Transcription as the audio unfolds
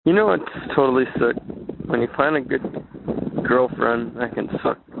You know what's totally sick? When you find a good girlfriend that can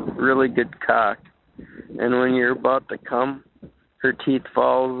suck really good cock, and when you're about to come, her teeth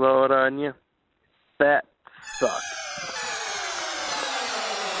falls out on you. That sucks.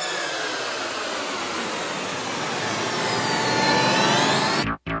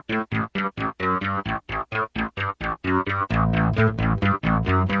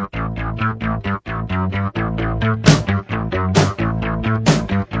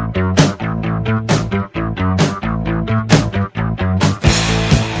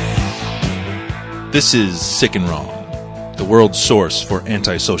 This is Sick and Wrong, the world's source for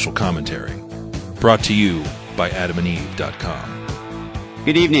antisocial commentary. Brought to you by adamandeve.com.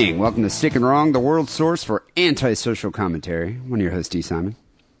 Good evening. Welcome to Sick and Wrong, the world's source for antisocial commentary. One of your hosts, D. Simon.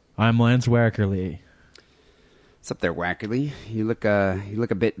 I'm Lance Wackerly. What's up there, Wackerly? You look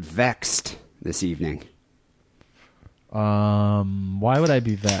a bit vexed this evening. Why would I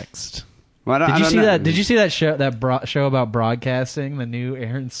be vexed? Well, Did you see that? Did you see that show about broadcasting, the new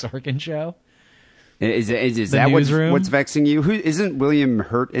Aaron Sorkin show? Is that what's vexing you? Who isn't William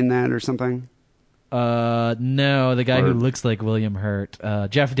Hurt in that or something? No, the guy who looks like William Hurt,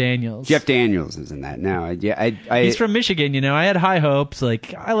 Jeff Daniels. Jeff Daniels is in that. No, he's from Michigan. You know, I had high hopes.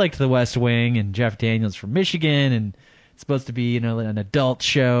 Like, I liked The West Wing, and Jeff Daniels from Michigan, and it's supposed to be, you know, an adult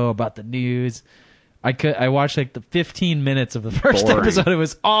show about the news. I watched like the 15 minutes of the first episode. It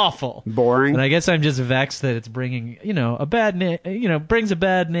was awful, boring, and I guess I'm just vexed that it's bringing, you know, a bad name. You know, brings a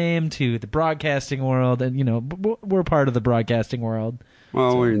bad name to the broadcasting world, and you know, we're part of the broadcasting world.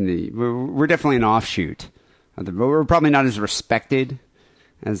 Well, so. we're definitely an offshoot, but we're probably not as respected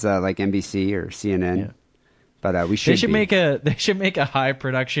as like NBC or CNN. Yeah. But we should. They should make a high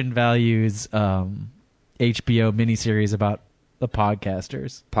production values HBO miniseries about the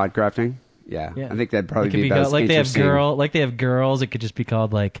podcasters. Podcrafting. Yeah, I think that'd probably be about like they have girls. It could just be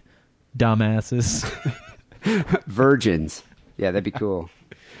called like dumbasses, virgins. Yeah, that'd be cool.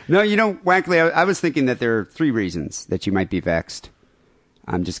 No, you know, Wackley, I was thinking that there are three reasons that you might be vexed.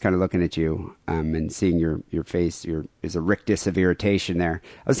 I'm just kind of looking at you and seeing your face. There's a rictus of irritation there.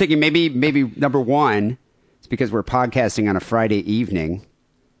 I was thinking maybe number one, it's because we're podcasting on a Friday evening.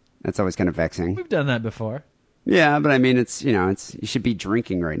 That's always kind of vexing. We've done that before. Yeah, but I mean, you should be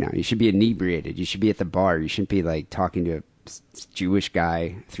drinking right now. You should be inebriated. You should be at the bar. You shouldn't be like talking to a Jewish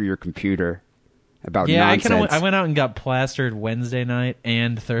guy through your computer about nonsense. I went out and got plastered Wednesday night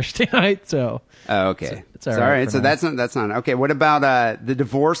and Thursday night. So okay, it's all right. So that's not okay. What about the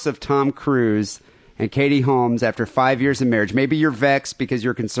divorce of Tom Cruise and Katie Holmes after 5 years of marriage? Maybe you're vexed because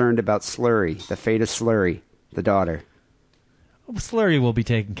you're concerned about Slurry, the fate of Slurry, the daughter. Well, Slurry will be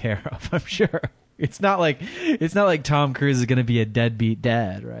taken care of, I'm sure. It's not like Tom Cruise is going to be a deadbeat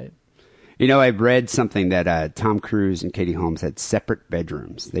dad, right? You know, I read something that Tom Cruise and Katie Holmes had separate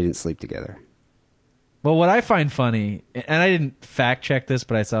bedrooms. They didn't sleep together. Well, what I find funny, and I didn't fact check this,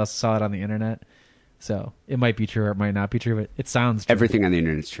 but I saw it on the internet, so it might be true or it might not be true, but it sounds true. Everything on the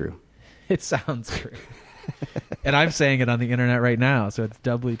internet is true. It sounds true. And I'm saying it on the internet right now, so it's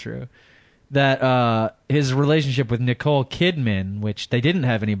doubly true. That his relationship with Nicole Kidman, which they didn't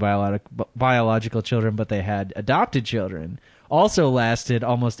have any biological children, but they had adopted children, also lasted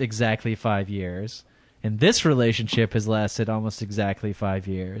almost exactly 5 years. And this relationship has lasted almost exactly 5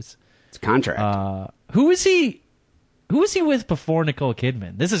 years. It's a contract. Who was he with before Nicole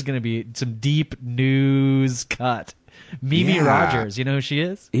Kidman? This is going to be some deep news cut. Mimi Rogers, you know who she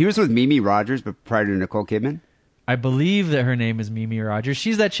is? He was with Mimi Rogers, but prior to Nicole Kidman? I believe that her name is Mimi Rogers.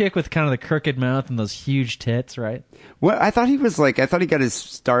 She's that chick with kind of the crooked mouth and those huge tits, right? Well, I thought he got his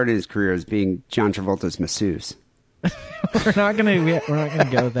start in his career as being John Travolta's masseuse. We're not gonna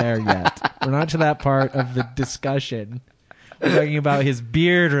go there yet. We're not to that part of the discussion. We're talking about his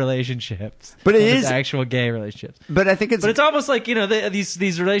beard relationships, but it is his actual gay relationships. But I think it's almost like, you know,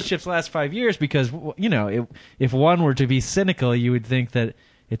 these relationships last 5 years because, you know, if one were to be cynical, you would think that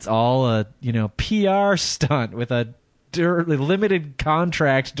it's all a, you know, PR stunt with a limited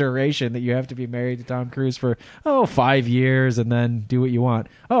contract duration that you have to be married to Tom Cruise for 5 years and then do what you want.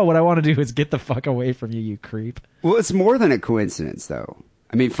 Oh, what I want to do is get the fuck away from you, you creep. Well, it's more than a coincidence, though.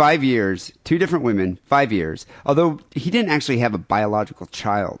 I mean, 5 years, two different women, 5 years. Although he didn't actually have a biological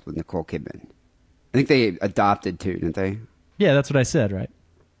child with Nicole Kidman. I think they adopted too, didn't they? Yeah, that's what I said, right?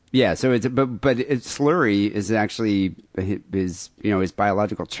 Yeah, so Slurry is actually his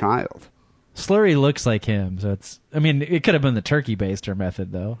biological child. Slurry looks like him, so it could have been the turkey baster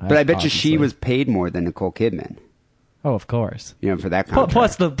method, though. But I bet you she was paid more than Nicole Kidman. Oh, of course. You know, for that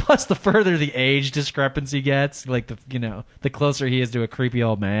contract. Plus the further the age discrepancy gets, like the closer he is to a creepy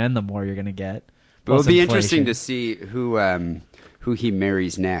old man, the more you're going to get. But it'll be interesting to see who he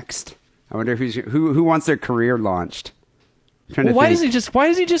marries next. I wonder who wants their career launched. Well, why does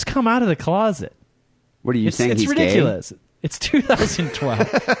he just come out of the closet? What are you saying? It's he's ridiculous. Gay? It's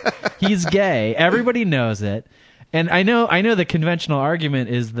 2012. He's gay. Everybody knows it. And I know the conventional argument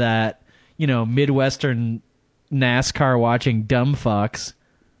is that, Midwestern NASCAR watching dumb fucks,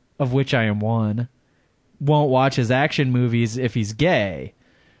 of which I am one, won't watch his action movies if he's gay.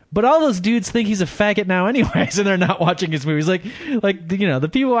 But all those dudes think he's a faggot now anyways, and they're not watching his movies. Like the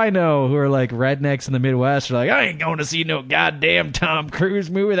people I know who are like rednecks in the Midwest are like, I ain't going to see no goddamn Tom Cruise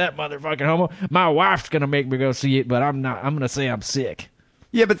movie, that motherfucking homo. My wife's going to make me go see it, but I'm not. I'm going to say I'm sick.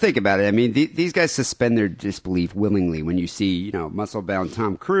 Yeah, but think about it. I mean, these guys suspend their disbelief willingly when you see, muscle-bound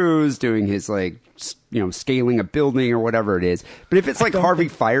Tom Cruise doing his, scaling a building or whatever it is. But if it's like Harvey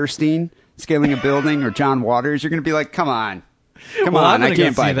Firestein scaling a building or John Waters, you're going to be like, come on. Come on, I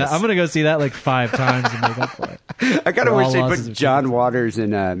can't buy this. I'm going to go see that like 5 times and make up for it. I kind of wish they put John Waters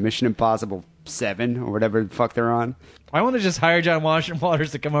in Mission Impossible 7 or whatever the fuck they're on. I want to just hire John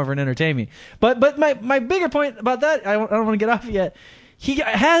Waters to come over and entertain me. But my bigger point about that, I don't want to get off yet. He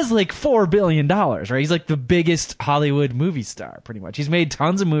has like $4 billion, right? He's like the biggest Hollywood movie star, pretty much. He's made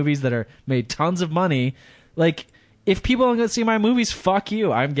tons of movies that are made tons of money. Like, if people don't go see my movies, fuck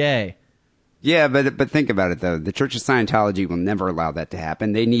you. I'm gay. Yeah, but think about it, though. The Church of Scientology will never allow that to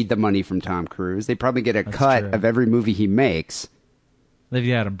happen. They need the money from Tom Cruise. They probably get a cut of every movie he makes. They've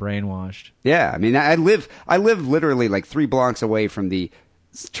got him brainwashed. Yeah, I mean, I live literally like 3 blocks away from the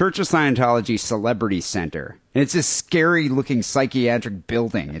Church of Scientology Celebrity Center, and it's this scary-looking psychiatric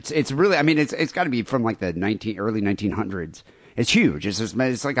building. It's really, I mean, it's got to be from like the early 1900s. It's huge.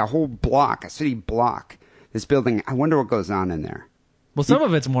 It's like a whole block, a city block. This building. I wonder what goes on in there. Well, some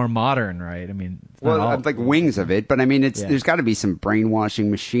of it's more modern, right? I mean, like wings of it, but I mean, there's got to be some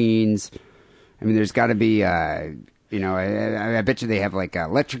brainwashing machines. I mean, there's got to be, I bet you they have like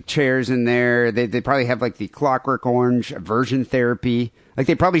electric chairs in there. They probably have like the Clockwork Orange aversion therapy. Like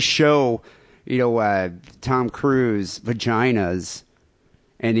they probably show, Tom Cruise vaginas,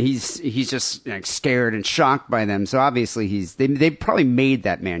 and he's just like scared and shocked by them. So obviously they probably made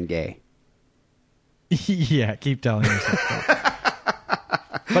that man gay. Yeah, keep telling yourself that.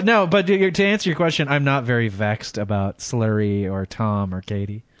 But to answer your question, I'm not very vexed about Slurry or Tom or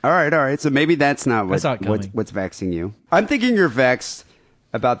Katie. All right. So maybe that's not what's vexing you. I'm thinking you're vexed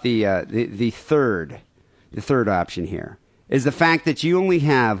about the third option here is the fact that you only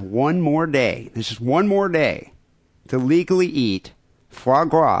have one more day. There's just one more day to legally eat foie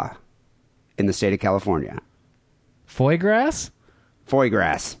gras in the state of California. Foie gras? Foie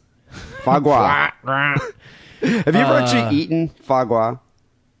gras. Foie gras. Have you ever actually eaten foie gras?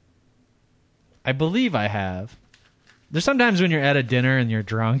 I believe I have. There's sometimes when you're at a dinner and you're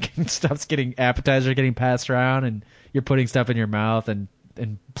drunk and appetizers getting passed around and you're putting stuff in your mouth and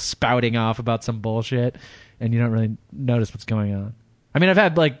spouting off about some bullshit and you don't really notice what's going on. I mean, I've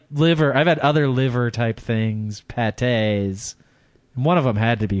had other liver type things, pâtés. One of them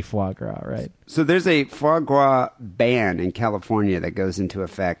had to be foie gras, right? So there's a foie gras ban in California that goes into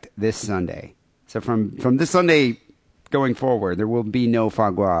effect this Sunday. So from this Sunday going forward, there will be no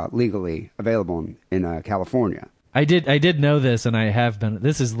foie gras legally available in California. I did know this, and I have been.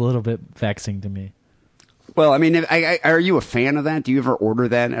 This is a little bit vexing to me. Well, I mean, are you a fan of that? Do you ever order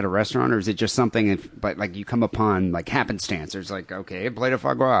that at a restaurant, or is it just something like you come upon like happenstance? There's like, okay, a plate of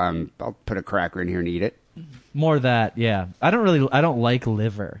foie gras, I'll put a cracker in here and eat it. More that, yeah. I don't like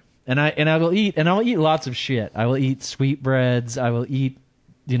liver, and I'll eat lots of shit. I will eat sweetbreads. I will eat,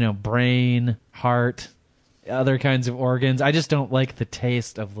 brain, heart, other kinds of organs. I just don't like the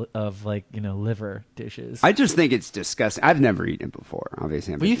taste of liver dishes. I just think it's disgusting. I've never eaten it before.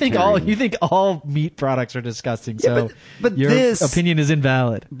 Obviously, you think all meat products are disgusting. So but your opinion is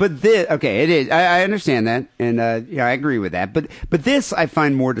invalid. But this, okay, it is. I understand that, and I agree with that. But this I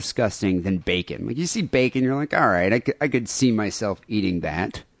find more disgusting than bacon. Like you see bacon, you're like, all right, I could see myself eating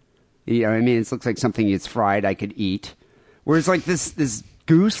that. I mean, it looks like something that's fried I could eat. Whereas like this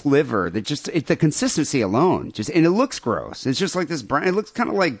goose liver, that the consistency alone, and it looks gross. It's just like this brown. It looks kind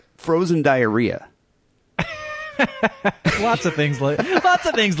of like frozen diarrhea. Lots of things look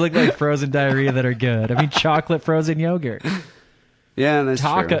like frozen diarrhea that are good. I mean, chocolate frozen yogurt. Yeah, that's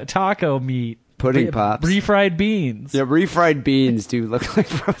true. Taco meat. Pudding pops. Refried beans. Yeah, refried beans do look like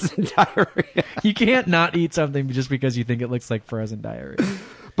frozen diarrhea. You can't not eat something just because you think it looks like frozen diarrhea.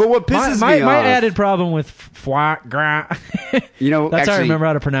 But what pisses me off... My added problem with foie gras... that's how I remember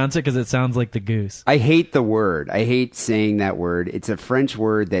how to pronounce it, because it sounds like the goose. I hate the word. I hate saying that word. It's a French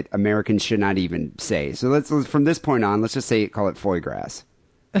word that Americans should not even say. So let's from this point on, let's just call it foie gras.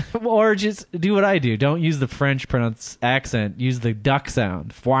 Or just do what I do. Don't use the French accent. Use the duck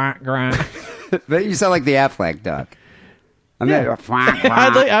sound. But you sound like the Affleck duck.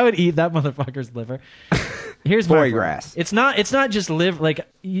 I would eat that motherfucker's liver. Here's my foie gras. It's not just liver. Like,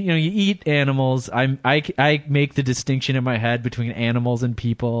 you eat animals. I make the distinction in my head between animals and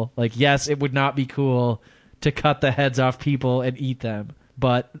people. Like, yes, it would not be cool to cut the heads off people and eat them,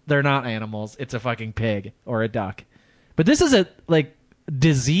 but they're not animals. It's a fucking pig or a duck. But this is a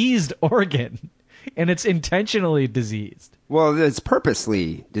diseased organ, and it's intentionally diseased. Well, it's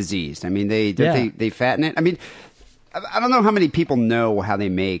purposely diseased. I mean, they fatten it. I mean, I don't know how many people know how they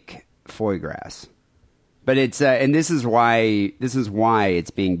make foie gras, but it's and this is why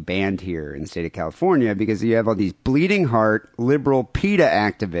it's being banned here in the state of California, because you have all these bleeding heart liberal PETA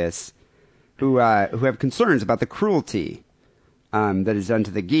activists who have concerns about the cruelty that is done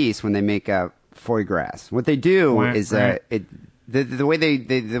to the geese when they make foie gras. What they do is the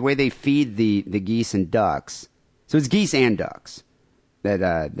way they feed the geese and ducks. So it's geese and ducks.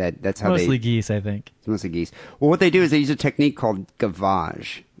 That's how mostly geese, I think. It's mostly geese. Well, what they do is they use a technique called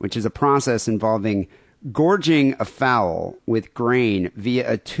gavage, which is a process involving gorging a fowl with grain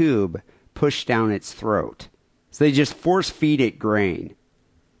via a tube pushed down its throat. So they just force feed it grain.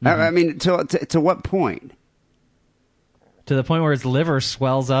 Mm-hmm. I mean, to what point? To the point where its liver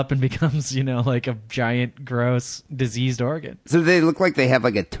swells up and becomes, like a giant, gross, diseased organ. So they look like they have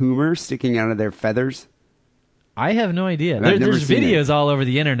like a tumor sticking out of their feathers? I have no idea. There's videos all over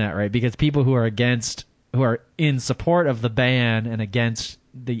the internet, right? Because people who are in support of the ban and against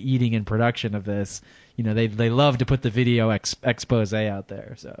the eating and production of this, they love to put the video expose out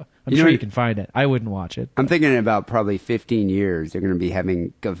there. So I'm sure you can find it. I wouldn't watch it. I'm thinking in about probably 15 years, they're going to be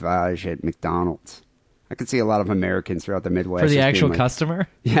having gavage at McDonald's. I could see a lot of Americans throughout the Midwest. For the actual customer?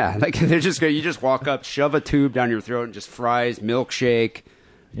 Yeah, like you just walk up, shove a tube down your throat, and just fries, milkshake,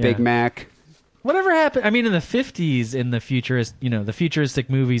 Big Mac. Whatever happened? I mean, in the 50s, in the futuristic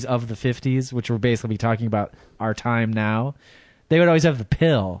movies of the 50s, which were basically talking about our time now, they would always have the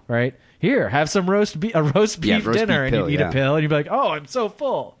pill, right? Here, have some roast beef dinner, and you'd eat a pill, and you'd be like, "Oh, I'm so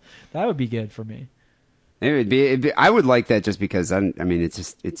full." That would be good for me. It'd be, I would like that just because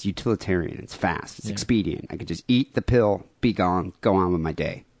it's utilitarian, it's fast, it's expedient. I could just eat the pill, be gone, go on with my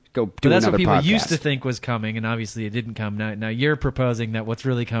day. Go do that's another what people podcast. used to think was coming, and obviously it didn't come. Now you're proposing that what's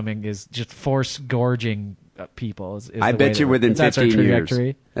really coming is just force gorging people. Is I bet you within 15 years,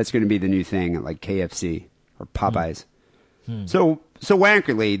 trajectory. That's going to be the new thing at like KFC or Popeyes. So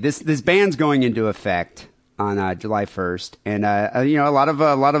Wackerly, this ban's going into effect on July 1st, and a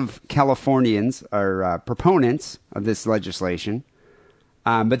lot of Californians are proponents of this legislation.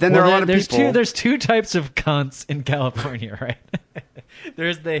 But then there are a lot of people. There's two types of cunts in California, right?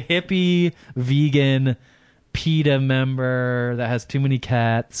 There's the hippie vegan PETA member that has too many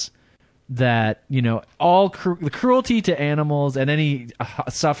cats. That all the cruelty to animals and any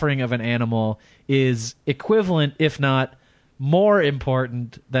suffering of an animal is equivalent, if not more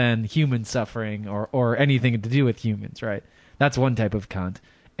important than human suffering or anything to do with humans, right? That's one type of cunt.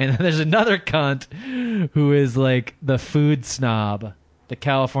 And there's another cunt who is like the food snob, the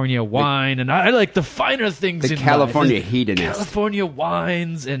California wine, and I like the finer things in California life. hedonist. California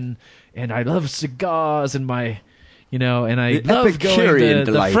wines, and I love cigars and my, and I love going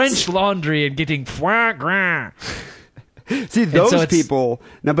to the French Laundry and getting foie gras. See, those people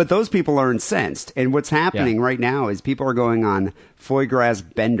are incensed, and what's happening right now is people are going on foie gras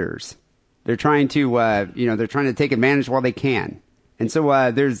benders. They're trying to take advantage while they can, and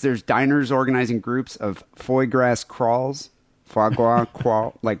so there's diners organizing groups of foie gras crawls,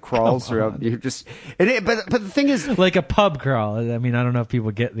 like crawls throughout. You're just, but the thing is, like a pub crawl. I mean, I don't know if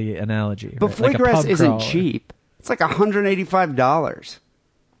people get the analogy. But foie gras isn't cheap. It's like $185.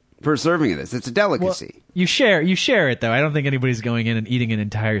 For a serving of this. It's a delicacy. Well, you share it, though. I don't think anybody's going in and eating an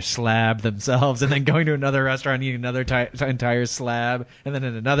entire slab themselves and then going to another restaurant and eating another entire slab and then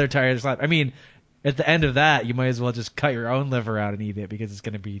another entire slab. I mean, at the end of that, you might as well just cut your own liver out and eat it because it's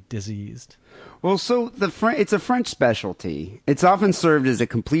going to be diseased. Well, so it's a French specialty. It's often served as a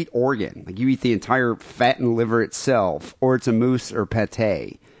complete organ. Like you eat the entire fat and liver itself, or it's a mousse or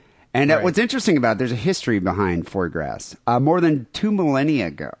pâté. And what's interesting about it, there's a history behind foie gras. More than 2 millennia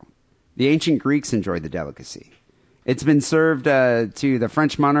ago, the ancient Greeks enjoyed the delicacy. It's been served to the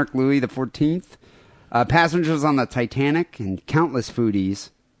French monarch Louis XIV, passengers on the Titanic, and countless foodies.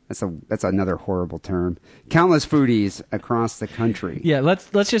 That's another horrible term. Countless foodies across the country. Yeah, let's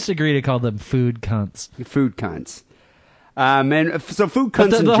just agree to call them food cunts. Food cunts. And so food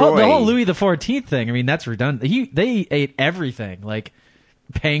cunts the enjoy whole Louis XIV thing. I mean, that's redundant. They ate everything. Like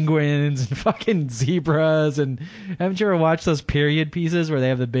penguins and fucking zebras. And haven't you ever watched those period pieces where they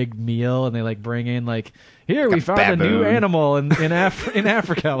have the big meal and they like bring in like, here we found a new animal in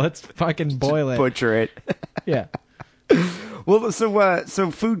Africa. Let's fucking boil it, butcher it. Yeah. Well,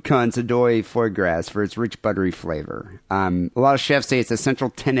 so food cunts adore foie gras for its rich buttery flavor. A lot of chefs say it's a central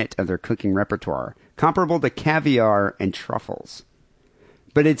tenet of their cooking repertoire, comparable to caviar and truffles.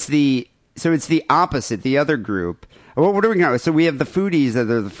 But it's the opposite. The other group. What are we calling? So we have the foodies that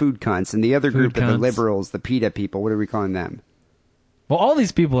are the food cunts, and the other group are the liberals, the PETA people. What are we calling them? Well, all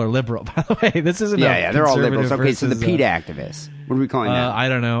these people are liberal, by the way. This isn't they're all liberals. Okay, so the PETA activists. What are we calling them? I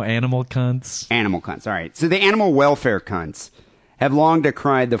don't know. Animal cunts. Animal cunts. All right. So the animal welfare cunts have long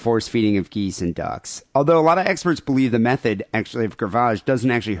decried the force feeding of geese and ducks. Although a lot of experts believe the method actually of gavage doesn't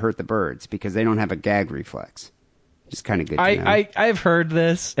actually hurt the birds because they don't have a gag reflex. Just kind of good to know. I've heard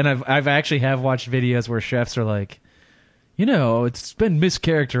this, and I've actually have watched videos where chefs are like, it's been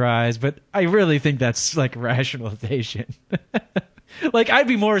mischaracterized, but I really think that's like rationalization. Like, I'd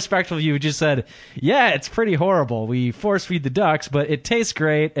be more respectful if you just said, yeah, it's pretty horrible. We force feed the ducks, but it tastes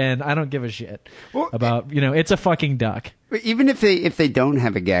great, and I don't give a shit about, it's a fucking duck. Even if they don't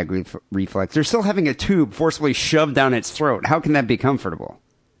have a gag reflex, they're still having a tube forcibly shoved down its throat. How can that be comfortable?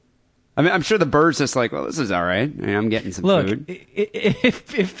 I mean, I'm sure the bird's just like, well, this is all right. I'm getting some food.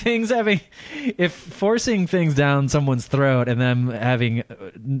 If forcing things down someone's throat and them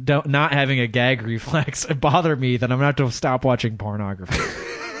not having a gag reflex bother me, then I'm gonna have to stop watching pornography.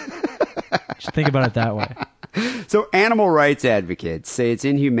 Just think about it that way. So animal rights advocates say it's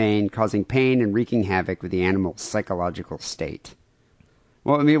inhumane, causing pain and wreaking havoc with the animal's psychological state.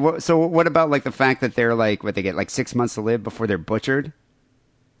 Well, I mean, so what about like the fact that they're like, they get like 6 months to live before they're butchered?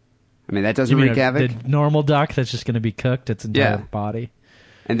 I mean, that doesn't wreak havoc? The normal duck that's just going to be cooked, its entire body.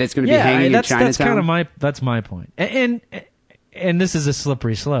 And that's going to be hanging in Chinatown? That's kind of my point. And this is a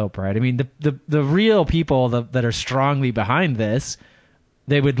slippery slope, right? I mean, the real people that are strongly behind this,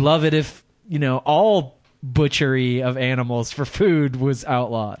 they would love it if, all butchery of animals for food was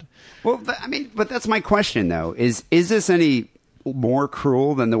outlawed. Well, but that's my question, though. Is this any more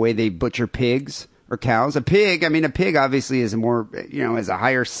cruel than the way they butcher pigs? Or cows. A pig obviously is has a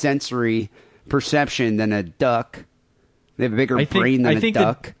higher sensory perception than a duck. They have a bigger brain than a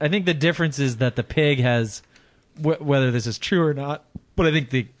duck. I think the difference is that the pig has, whether this is true or not, but I think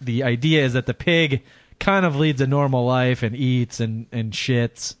the idea is that the pig kind of leads a normal life and eats and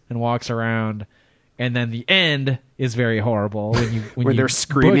shits and walks around, and then the end is very horrible when they're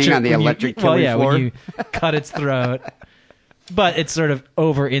screaming on the electric floor. When you cut its throat. But it's sort of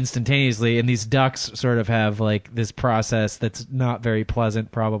over instantaneously, and these ducks sort of have like this process that's not very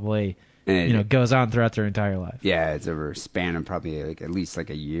pleasant, probably, goes on throughout their entire life. Yeah, it's over a span of probably like at least like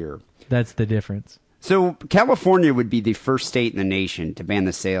a year. That's the difference. So California would be the first state in the nation to ban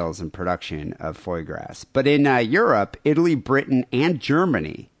the sales and production of foie gras. But in Europe, Italy, Britain, and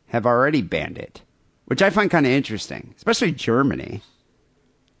Germany have already banned it, which I find kind of interesting, especially Germany.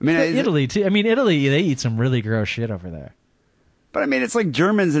 I mean, Italy, too. I mean, Italy, they eat some really gross shit over there. But I mean, it's like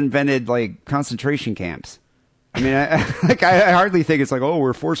Germans invented like concentration camps. I mean, I hardly think it's like, oh,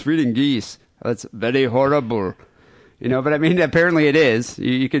 we're force feeding geese. That's very horrible, But I mean, apparently it is.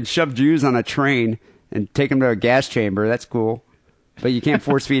 You can shove Jews on a train and take them to a gas chamber. That's cool, but you can't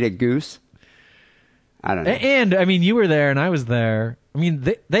force feed a goose. I don't know. And I mean, you were there and I was there. I mean,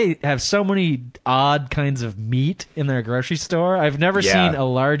 they have so many odd kinds of meat in their grocery store. I've never seen a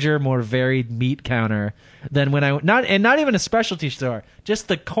larger, more varied meat counter than when not even a specialty store. Just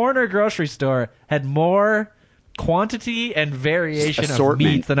the corner grocery store had more quantity and variation of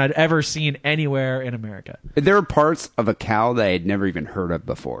meat than I'd ever seen anywhere in America. There are parts of a cow that I had never even heard of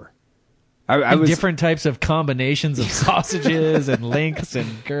before. Different types of combinations of sausages and lengths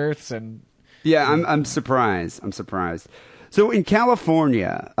and girths and. Yeah, I'm surprised. So in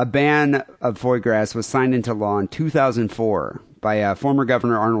California, a ban of foie gras was signed into law in 2004 by former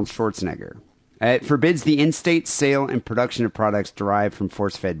Governor Arnold Schwarzenegger. It forbids the in-state sale and production of products derived from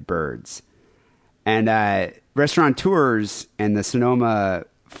force-fed birds. And restaurateurs and the Sonoma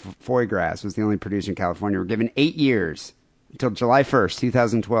foie gras was the only producer in California were given 8 years until July 1st,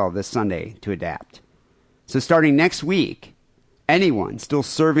 2012, this Sunday, to adapt. So starting next week, anyone still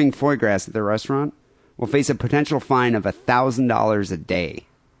serving foie gras at their restaurant will face a potential fine of $1,000 a day.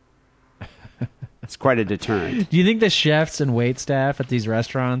 It's quite a deterrent. Do you think the chefs and wait staff at these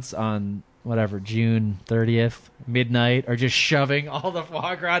restaurants on June 30th, midnight, are just shoving all the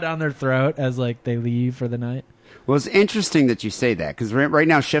foie gras down their throat as like they leave for the night? Well, it's interesting that you say that because right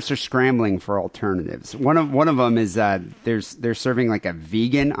now chefs are scrambling for alternatives. One of them is they're serving like a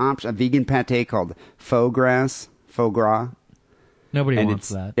vegan option, a vegan pate called foie gras. Nobody And wants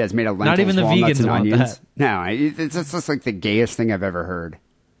that. Yeah, it's made of Not lentils, even the walnuts, vegans and want onions. that. No, it's just like the gayest thing I've ever heard.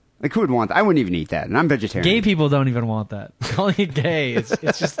 Like, who would want that? I wouldn't even eat that, and I'm vegetarian. Gay people don't even want that. Calling it gay, it's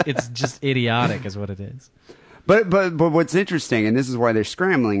just idiotic, is what it is. But what's interesting, and this is why they're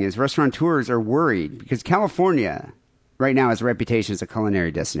scrambling, is restaurateurs are worried because California right now has a reputation as a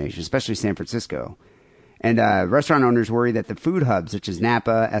culinary destination, especially San Francisco. And restaurant owners worry that the food hubs such as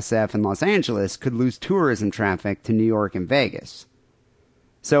Napa, SF, and Los Angeles could lose tourism traffic to New York and Vegas.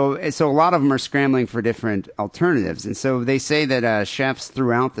 So a lot of them are scrambling for different alternatives. And so they say that chefs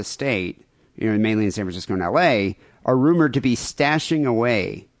throughout the state, mainly in San Francisco and LA, are rumored to be stashing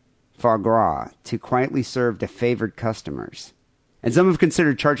away foie gras to quietly serve to favored customers. And some have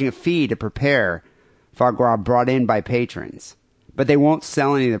considered charging a fee to prepare foie gras brought in by patrons. But they won't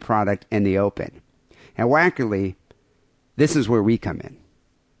sell any of the product in the open. And wackily, this is where we come in.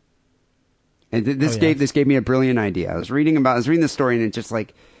 And this gave me a brilliant idea. I was reading the story, and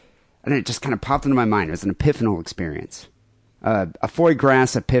it just kind of popped into my mind. It was an epiphanal experience, a foie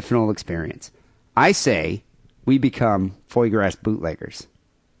gras epiphanal experience. I say we become foie gras bootleggers,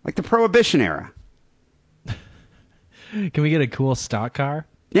 like the Prohibition era. Can we get a cool stock car?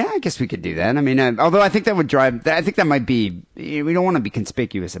 Yeah, I guess we could do that. I mean, although I think that would drive. I think that might be. We don't want to be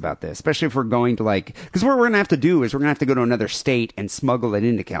conspicuous about this, especially if we're going to because what we're going to have to do is we're going to have to go to another state and smuggle it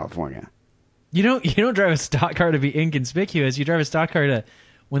into California. You don't drive a stock car to be inconspicuous. You drive a stock car to,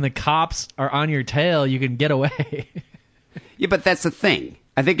 when the cops are on your tail, you can get away. Yeah, but that's the thing.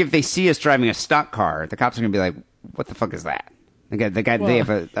 I think if they see us driving a stock car, the cops are going to be like, "What the fuck is that?" The guy, they have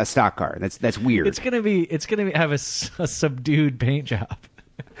a stock car. That's weird. It's gonna have a subdued paint job.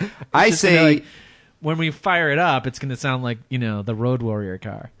 I say when we fire it up, it's gonna sound like the Road Warrior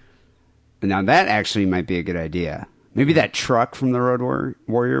car. Now that actually might be a good idea. Maybe that truck from the Road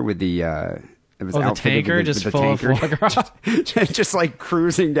Warrior with the it was the tanker just full of foie gras, just like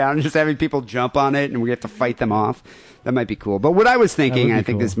cruising down, just having people jump on it, and we have to fight them off. That might be cool. But what I was thinking, and I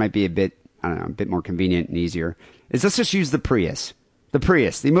think this might be a bit more convenient and easier, is let's just use the Prius. The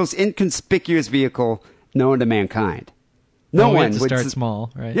Prius, the most inconspicuous vehicle known to mankind. No one would start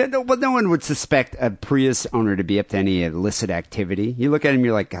small, right? Yeah, no one would suspect a Prius owner to be up to any illicit activity. You look at him,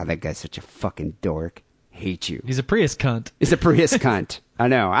 you're like, God, that guy's such a fucking dork. Hate you. He's a Prius cunt. He's a Prius cunt. I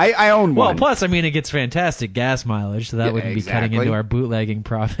know. I own one. Well, plus, it gets fantastic gas mileage, so that wouldn't be cutting into our bootlegging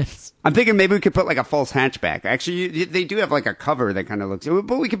profits. I'm thinking maybe we could put like a false hatchback. Actually, they do have like a cover that kind of looks,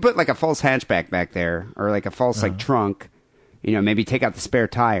 but we could put like a false hatchback back there, or like a false trunk. Maybe take out the spare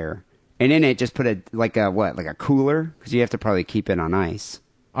tire, and in it just put like a cooler, because you have to probably keep it on ice.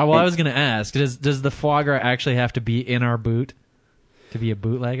 Oh, well, I was going to ask, does the foie gras actually have to be in our boot to be a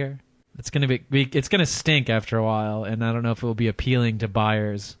bootlegger? It's gonna stink after a while, and I don't know if it will be appealing to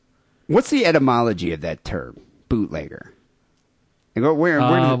buyers. What's the etymology of that term, bootlegger?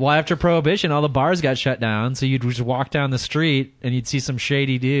 Well, after Prohibition, all the bars got shut down, so you'd just walk down the street and you'd see some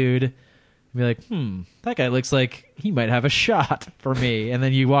shady dude and be like, that guy looks like he might have a shot for me. And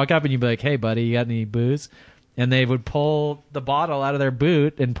then you walk up and you'd be like, hey, buddy, you got any booze? And they would pull the bottle out of their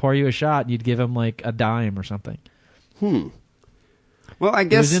boot and pour you a shot, and you'd give them like a dime or something. Well, I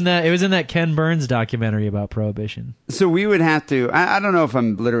guess it was in that Ken Burns documentary about Prohibition. So we would have to. I don't know if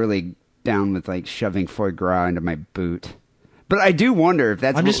I'm literally down with like shoving foie gras into my boot, but I do wonder if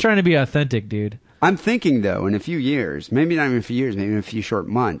that's. I'm just trying to be authentic, dude. I'm thinking though, in a few years, maybe not even a few years, maybe in a few short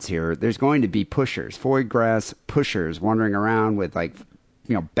months here, there's going to be pushers, foie gras pushers, wandering around with like,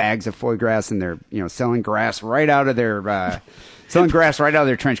 bags of foie gras, and they're selling grass right out of their. Selling grass right out of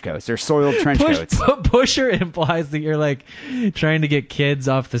their trench coats, their soiled trench coats. Pusher implies that you're like trying to get kids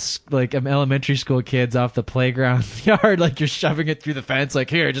off elementary school kids off the playground yard, like you're shoving it through the fence. Like,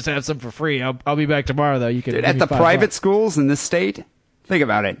 here, just have some for free. I'll be back tomorrow though. You can. Dude, at the private schools in this state, think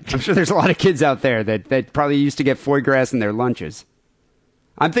about it. I'm sure there's a lot of kids out there that probably used to get foie gras in their lunches.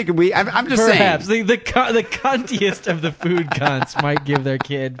 I'm thinking I'm just saying. Perhaps the cuntiest of the food cunts might give their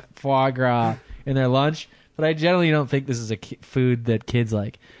kid foie gras in their lunch. But I generally don't think this is a food that kids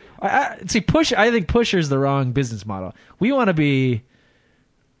like. I think Pusher's the wrong business model. We want to be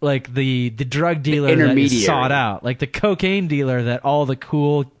like the drug dealer that is sought out, like the cocaine dealer that all the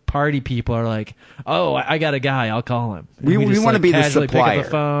cool party people are like, oh, I got a guy, I'll call him. And we want to be the supplier. Pick up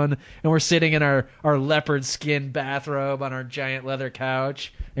the phone, and we're sitting in our leopard skin bathrobe on our giant leather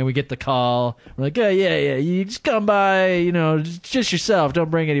couch, and we get the call. We're like, yeah, you just come by, just yourself, don't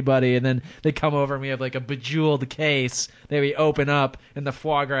bring anybody. And then they come over, and we have like a bejeweled case that we open up, and the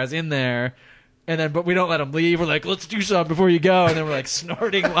foie gras is in there. But we don't let them leave. We're like, let's do something before you go. And then we're like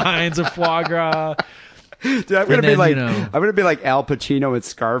snorting lines of foie gras. Dude, I'm gonna be like Al Pacino with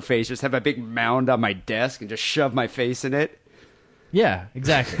Scarface. Just have a big mound on my desk and just shove my face in it. Yeah,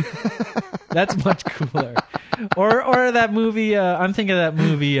 exactly. That's much cooler. Or that movie. I'm thinking of that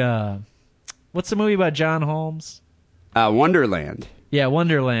movie. What's the movie about John Holmes? Wonderland. Yeah,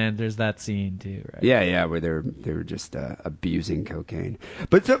 Wonderland. There's that scene too, right? Yeah, where they were just abusing cocaine.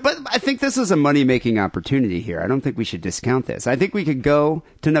 But I think this is a money making opportunity here. I don't think we should discount this. I think we could go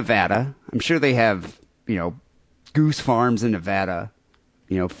to Nevada. I'm sure they have goose farms in Nevada.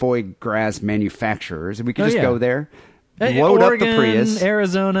 Foie gras manufacturers. And we could go there. Load Oregon, up the Prius.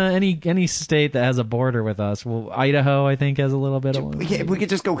 Arizona, any state that has a border with us. Well, Idaho, I think, has a little bit of one. Yeah, we could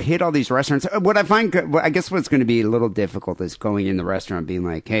just go hit all these restaurants. What I find, I guess what's going to be a little difficult is going in the restaurant being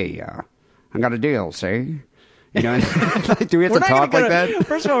like, hey, I got a deal, see? Do we have to talk like that?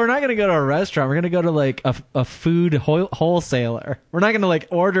 First of all, we're not going to go to a restaurant. We're going to go to like a food wholesaler. We're not going to like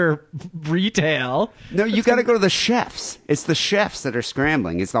order retail. No, you got to go to the chefs. It's the chefs that are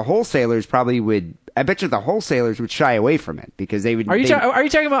scrambling. It's the wholesalers probably would. I bet you the wholesalers would shy away from it because they would. Are you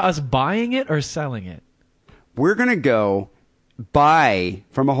talking about us buying it or selling it? We're going to go buy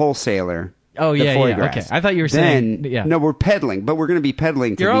from a wholesaler. Oh, yeah. Okay. I thought you were saying... Yeah. No, we're peddling, but we're going to be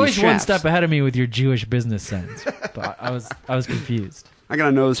peddling to You're these always chefs. one step ahead of me with your Jewish business sense. But I was confused. I got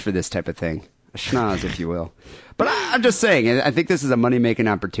a nose for this type of thing. A schnoz, if you will. But I'm just saying, I think this is a money-making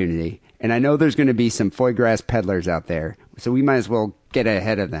opportunity. And I know there's going to be some foie gras peddlers out there. So we might as well get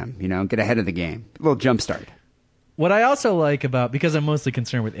ahead of them, get ahead of the game. A little jump start. What I also like about... Because I'm mostly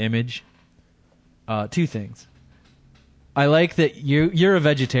concerned with image, two things. I like that you're a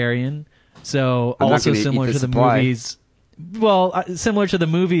vegetarian... So also similar to the movies, similar to the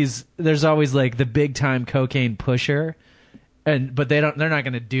movies, there's always like the big time cocaine pusher, but they're not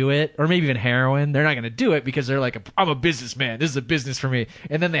going to do it, or maybe even heroin. They're not going to do it because they're like, I'm a businessman. This is a business for me.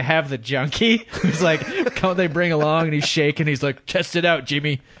 And then they have the junkie who's like, they bring along and he's shaking. He's like, test it out,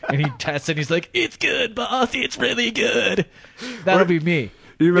 Jimmy. And he tests it. And he's like, it's good, boss. It's really good. That'll be me.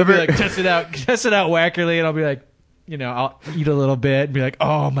 You remember? Like, test it out Wackerly, and I'll be like. I'll eat a little bit and be like,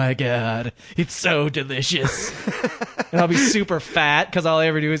 oh my God, it's so delicious. And I'll be super fat because all I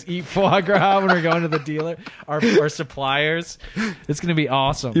ever do is eat foie gras when we're going to the dealer, our suppliers. It's going to be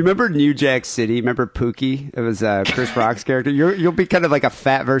awesome. You remember New Jack City? Remember Pookie? It was Chris Rock's character. You'll be kind of like a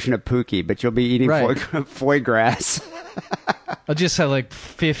fat version of Pookie, but you'll be eating foie gras. I'll just have like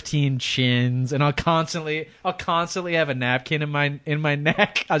 15 chins, and I'll constantly have a napkin in my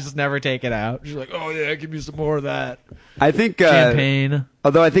neck. I'll just never take it out. She's like, oh yeah, give me some more of that. I think champagne.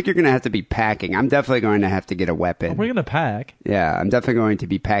 Although I think you're going to have to be packing. I'm definitely going to have to get a weapon. We're going to pack. Yeah, I'm definitely going to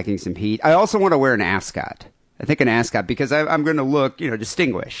be packing some heat. I also want to wear an ascot. I think an ascot because I'm going to look,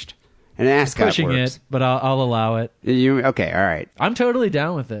 distinguished. An ascot pushing works. It, but I'll allow it. Okay? All right. I'm totally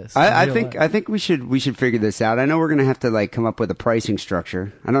down with this. I think we should figure this out. I know we're going to have to like come up with a pricing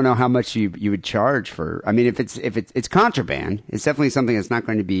structure. I don't know how much you would charge for. I mean, if it's contraband, it's definitely something that's not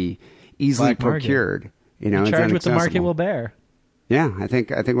going to be easily procured. You charge what the market will bear. Yeah, I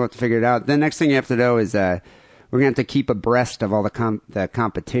think we'll have to figure it out. The next thing you have to know is we're going to have to keep abreast of all the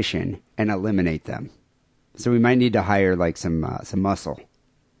competition and eliminate them. So we might need to hire like some muscle.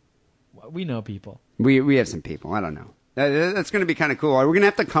 We know people. We have some people. I don't know. That's going to be kind of cool. Are we going to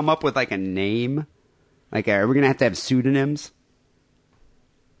have to come up with like a name? Like, are we going to have pseudonyms?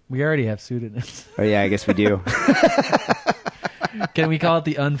 We already have pseudonyms. Oh yeah, I guess we do. Can we call it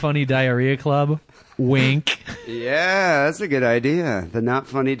the Unfunny Diarrhea Club? Wink. Yeah, that's a good idea. The Not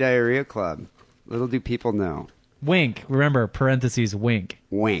Funny Diarrhea Club. Little do people know. Wink. Remember, parentheses, wink.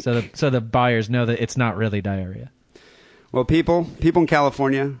 Wink. So the buyers know that it's not really diarrhea. Well, people in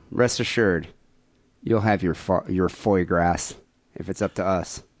California, rest assured, you'll have your foie gras if it's up to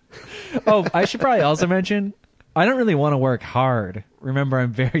us. Oh, I should probably also mention, I don't really want to work hard. Remember,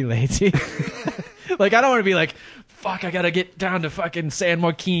 I'm very lazy. Like, I don't want to be like, fuck, I got to get down to fucking San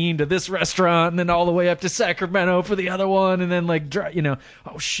Joaquin to this restaurant and then all the way up to Sacramento for the other one and then like,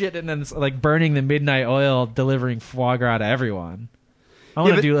 oh shit. And then it's like burning the midnight oil delivering foie gras to everyone. I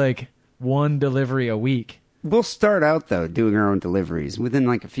want to do like one delivery a week. We'll start out, though, doing our own deliveries. Within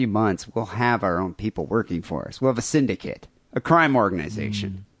like a few months, we'll have our own people working for us. We'll have a syndicate, a crime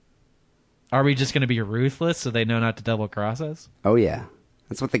organization. Are we just going to be ruthless so they know not to double cross us? Oh, yeah.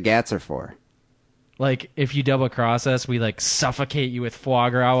 That's what the GATs are for. Like, if you double cross us, we like suffocate you with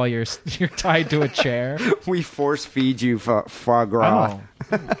foie gras while you're tied to a chair. We force feed you foie gras.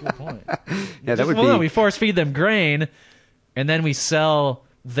 Oh, good point. Yeah, that would be. No, we force feed them grain, and then we sell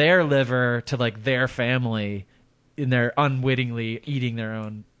their liver to like their family, and they're unwittingly eating their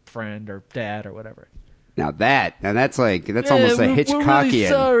own friend or dad or whatever. Now that's almost a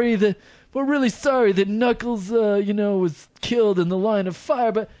Hitchcockian. We're really sorry that Knuckles, was killed in the line of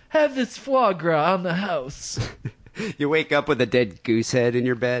fire, but have this foie gras on the house. You wake up with a dead goose head in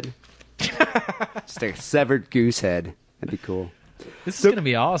your bed. Just a severed goose head. That'd be cool. This is gonna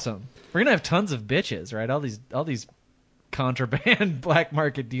be awesome. We're gonna have tons of bitches, right? All these contraband black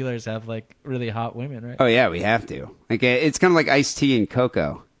market dealers have like really hot women, right? Oh yeah, we have to. Like it's kind of like iced tea and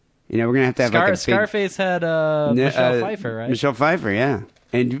cocoa. You know, we're gonna have to have like a big... Scarface had Michelle Pfeiffer, right? Michelle Pfeiffer, yeah.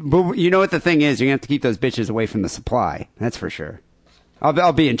 But you know what the thing is? You're gonna have to keep those bitches away from the supply. That's for sure.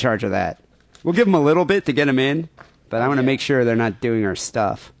 I'll be in charge of that. We'll give them a little bit to get them in, but I want to make sure they're not doing our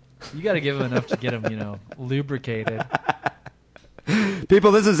stuff. You got to give them enough to get them, lubricated.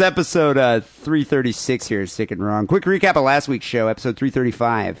 People, this is episode 336 here, Sick and Wrong. Quick recap of last week's show, episode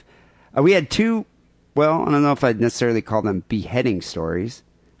 335. We had two, well, I don't know if I'd necessarily call them beheading stories.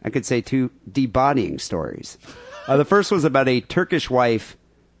 I could say two debodying stories. The first was about a Turkish wife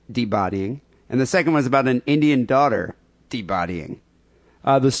debodying, and the second was about an Indian daughter debodying.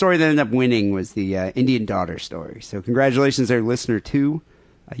 The story that ended up winning was the Indian daughter story. So congratulations there, listener 2.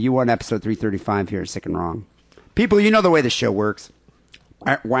 You won episode 335 here at Sick and Wrong. People, you know the way the show works.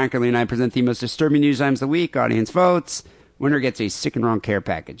 Wankerly and I present the most disturbing news items of the week. Audience votes. Winner gets a Sick and Wrong care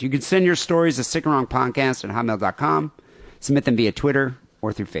package. You can send your stories to sickandwrongpodcast@hotmail.com. Submit them via Twitter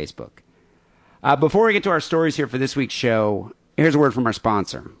or through Facebook. Before we get to our stories here for this week's show, here's a word from our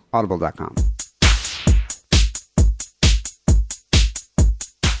sponsor, Audible.com.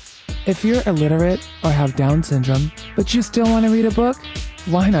 If you're illiterate or have Down syndrome, but you still want to read a book,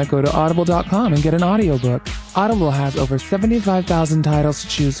 why not go to Audible.com and get an audiobook? Audible has over 75,000 titles to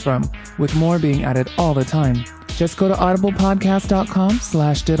choose from, with more being added all the time. Just go to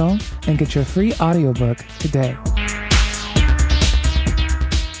audiblepodcast.com/diddle and get your free audiobook today.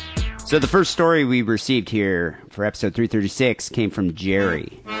 So the first story we received here for episode 336 came from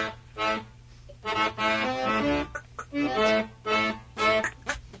Jerry.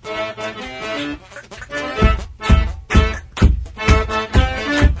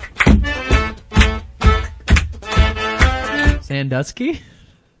 Sandusky?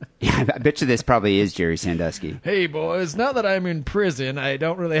 Yeah, I bet you this probably is Jerry Sandusky. Hey, boys, now that I'm in prison, I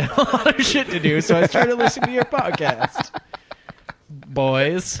don't really have a lot of shit to do, so I was trying to listen to your podcast.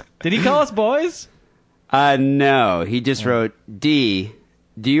 Boys. Did he call us boys? No. He just wrote, D,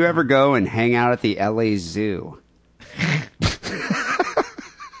 do you ever go and hang out at the LA Zoo?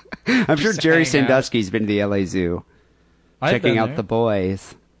 I'm sure Jerry Sandusky's been to the LA Zoo. Checking out the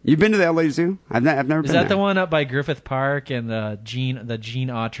boys. You've been to the LA Zoo? I've never been there. Is that the one up by Griffith Park and the Gene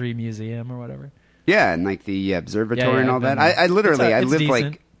Autry Museum or whatever? Yeah, and like the observatory and all that. I literally, I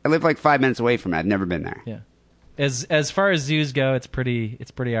live like 5 minutes away from it. I've never been there. Yeah. As far as zoos go, it's pretty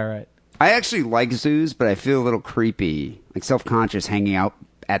all right. I actually like zoos, but I feel a little creepy, like self-conscious hanging out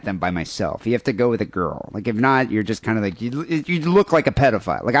at them by myself. You have to go with a girl. Like if not, you're just kind of like you look like a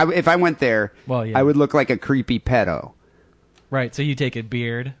pedophile. Like if I went there, I would look like a creepy pedo. Right, so you take a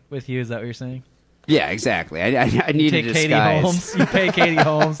beard with you, is that what you're saying? Yeah, exactly. I need a disguise. Katie Holmes. You pay Katie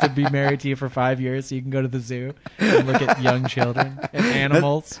Holmes to be married to you for 5 years so you can go to the zoo and look at young children and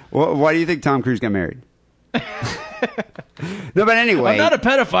animals. Why do you think Tom Cruise got married? No, but anyway. I'm not a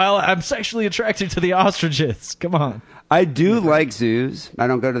pedophile. I'm sexually attracted to the ostriches. Come on. I do like zoos. I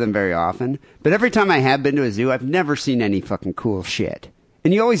don't go to them very often. But every time I have been to a zoo, I've never seen any fucking cool shit.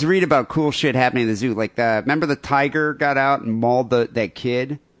 And you always read about cool shit happening at the zoo. Like, remember the tiger got out and mauled that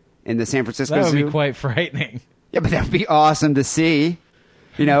kid in the San Francisco zoo? That would be quite frightening. Yeah, but that would be awesome to see.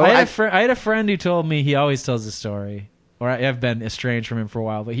 You know, I had a friend who told me, he always tells the story, or I've been estranged from him for a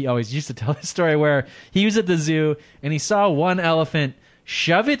while, but he always used to tell the story where he was at the zoo and he saw one elephant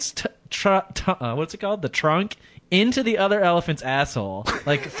shove its what's it called? The trunk into the other elephant's asshole,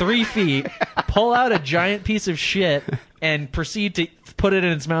 like 3 feet, pull out a giant piece of shit, and proceed to put it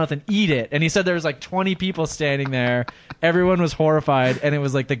in its mouth and eat it. And he said there was like 20 people standing there. Everyone was horrified, and it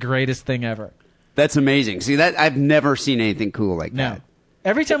was like the greatest thing ever. That's amazing. See, that I've never seen anything cool like that.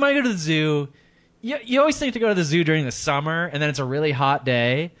 Every time I go to the zoo, you always think to go to the zoo during the summer, and then it's a really hot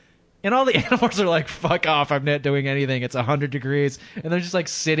day. And all the animals are like, fuck off, I'm not doing anything. It's 100 degrees. And they're just like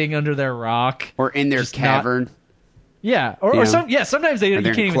sitting under their rock. Or in their cavern. Or sometimes you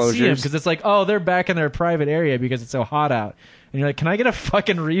can't even see them because it's like, oh, they're back in their private area because it's so hot out. And you're like, can I get a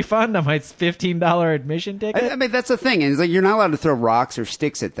fucking refund on my $15 admission ticket? I mean, that's the thing. It's like you're not allowed to throw rocks or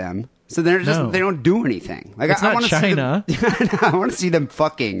sticks at them. So they don't do anything. Like it's not China. I want to see them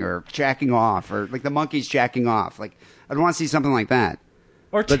fucking or jacking off or like the monkeys jacking off. Like I'd want to see something like that.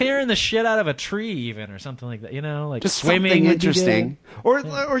 Or tearing the shit out of a tree, even, or something like that. You know, like just swimming. Something interesting.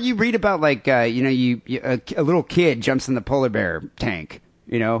 Or you read about like a little kid jumps in the polar bear tank.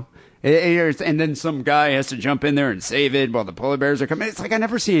 You know, and then some guy has to jump in there and save it while the polar bears are coming. It's like I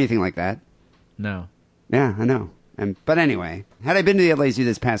never see anything like that. No. Yeah, I know. But anyway, had I been to the LA Zoo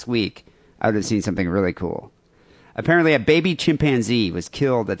this past week, I would have seen something really cool. Apparently, a baby chimpanzee was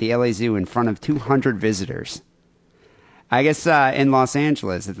killed at the LA Zoo in front of 200 visitors. I guess in Los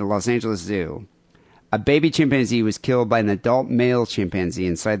Angeles, at the Los Angeles Zoo, a baby chimpanzee was killed by an adult male chimpanzee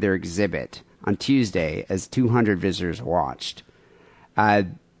inside their exhibit on Tuesday as 200 visitors watched.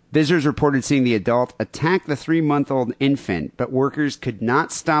 Visitors reported seeing the adult attack the 3-month-old infant, but workers could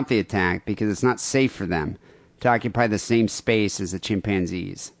not stop the attack because it's not safe for them to occupy the same space as the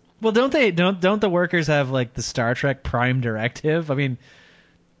chimpanzees. Well, don't the workers have like the Star Trek Prime Directive? I mean,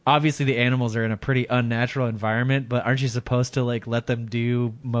 obviously the animals are in a pretty unnatural environment, but aren't you supposed to like let them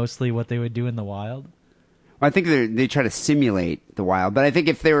do mostly what they would do in the wild? Well, I think they try to simulate the wild, but I think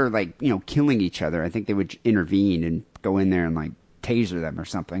if they were like, killing each other, I think they would intervene and go in there and like taser them or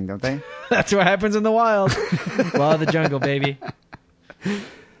something, don't they? That's what happens in the wild. Law of the jungle, baby.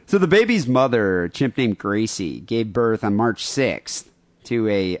 So the baby's mother, a chimp named Gracie, gave birth on March 6th to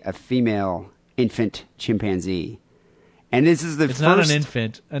a female infant chimpanzee. And this is It's not an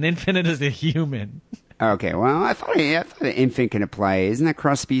infant. An infant is a human. Okay, well, I thought an infant can apply. Isn't that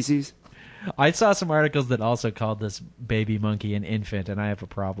cross-species? I saw some articles that also called this baby monkey an infant, and I have a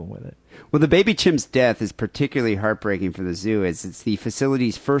problem with it. Well, the baby chimp's death is particularly heartbreaking for the zoo, as it's the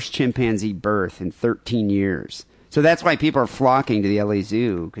facility's first chimpanzee birth in 13 years. So that's why people are flocking to the LA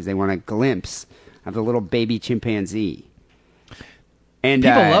Zoo, because they want a glimpse of the little baby chimpanzee. And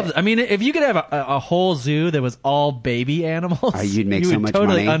people love it. I mean, if you could have a whole zoo that was all baby animals, you'd make so much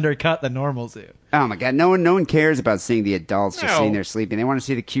totally money. Undercut the normal zoo. Oh my god, no one cares about seeing the adults just sitting there sleeping. They want to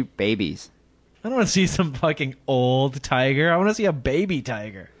see the cute babies. I don't want to see some fucking old tiger. I want to see a baby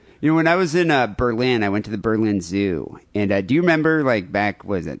tiger. When I was in Berlin, I went to the Berlin Zoo. And do you remember, like, back,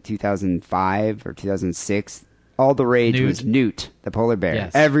 was it 2005 or 2006? All the rage was Newt, the polar bear.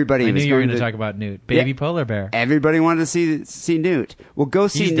 Yes. Everybody I was knew you were going going to talk about Newt. Baby polar bear. Everybody wanted to see Newt. Well, go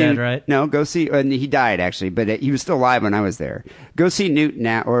see He's Newt. dead, right? No, go see... And he died, actually, but he was still alive when I was there. Go see Newt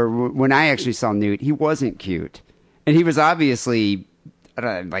now, or when I actually saw Newt, he wasn't cute. And he was obviously,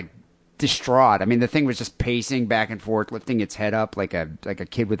 distraught. I mean, the thing was just pacing back and forth, lifting its head up like a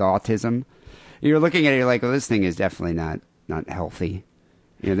kid with autism. You're looking at it, you're like, well, this thing is definitely not healthy.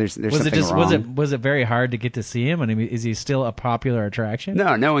 There's something wrong. Was it very hard to get to see him? I mean, is he still a popular attraction?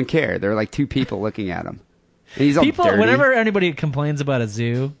 No one cared. There were like 2 people looking at him. And he's all dirty. Whenever anybody complains about a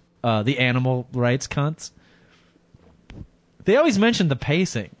zoo, the animal rights cunts, they always mention the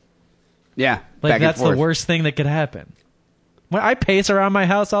pacing. Yeah, like that's the worst thing that could happen. Well, I pace around my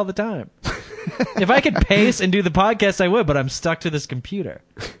house all the time. If I could pace and do the podcast, I would, but I'm stuck to this computer.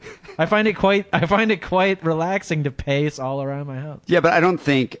 I find it quite relaxing to pace all around my house. Yeah, but I don't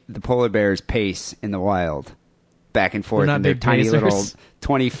think the polar bears pace in the wild, back and forth in their tiny little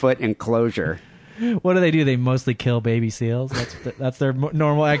 20-foot enclosure. What do? They mostly kill baby seals. That's their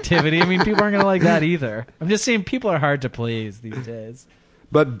normal activity. I mean, people aren't going to like that either. I'm just saying people are hard to please these days.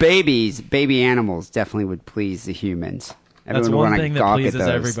 But baby animals definitely would please the humans. That's one thing that pleases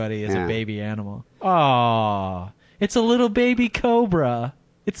everybody is a baby animal. Aww, it's a little baby cobra.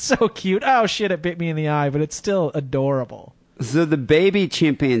 It's so cute. Oh shit, it bit me in the eye, but it's still adorable. So the baby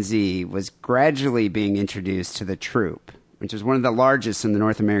chimpanzee was gradually being introduced to the troop, which is one of the largest in the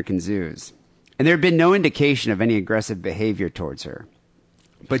North American zoos. And there had been no indication of any aggressive behavior towards her.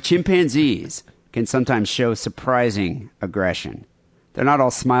 But chimpanzees can sometimes show surprising aggression. They're not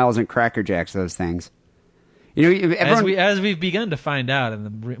all smiles and Cracker Jacks, those things. As we've begun to find out in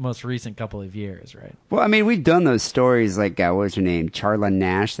the most recent couple of years, right? Well, I mean, we've done those stories like, what was her name? Charla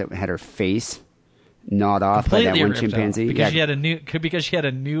Nash, that had her face gnawed off by that one chimpanzee. Because she had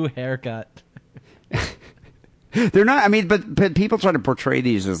a new haircut. They're not, I mean, but people try to portray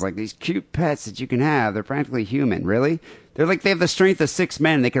these as like these cute pets that you can have. They're practically human, really? They're like, they have the strength of 6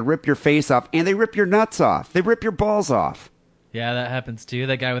 men. They can rip your face off, and they rip your nuts off. They rip your balls off. Yeah, that happens too.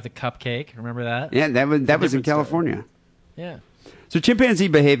 That guy with the cupcake, remember that? Yeah, that was in California. Yeah. So chimpanzee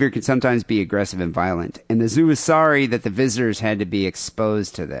behavior can sometimes be aggressive and violent, and the zoo is sorry that the visitors had to be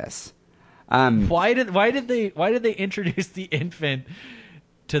exposed to this. Why did they introduce the infant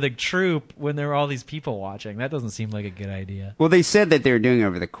to the troop when there were all these people watching? That doesn't seem like a good idea. Well, they said that they were doing it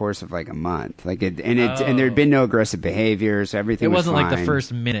over the course of like a month, and there had been no aggressive behavior, so everything was fine. It wasn't like the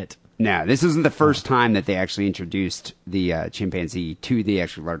first minute. No, this isn't the first time that they actually introduced the chimpanzee to the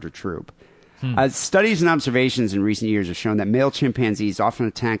actual larger troop. Studies and observations in recent years have shown that male chimpanzees often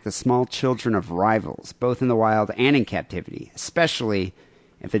attack the small children of rivals, both in the wild and in captivity, especially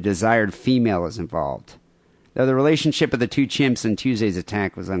if a desired female is involved. Though the relationship of the 2 chimps in Tuesday's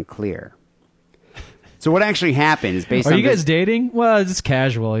attack was unclear. So what actually happened is based on... Are you guys dating? Well, it's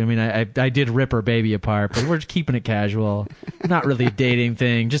casual. I mean, I did rip her baby apart, but we're just keeping it casual. Not really a dating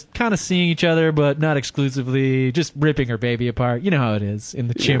thing. Just kind of seeing each other, but not exclusively. Just ripping her baby apart. You know how it is in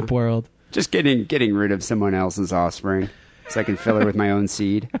the chimp world. Just getting rid of someone else's offspring so I can fill her with my own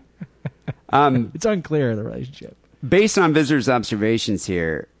seed. It's unclear, the relationship. Based on visitors' observations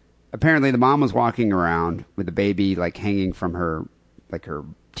here, apparently the mom was walking around with the baby like hanging from her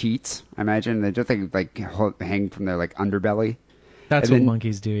teats, I imagine. They just hang from their like underbelly. That's And what then,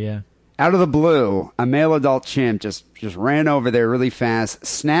 monkeys do, yeah. out of the blue, a male adult chimp just ran over there really fast,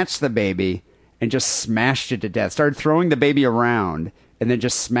 snatched the baby, and just smashed it to death. Started throwing the baby around, and then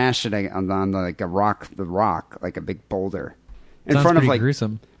just smashed it on like a rock, like a big boulder. In Sounds front of pretty like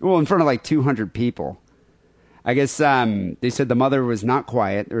gruesome. Well, in front of like 200 people. I guess they said the mother was not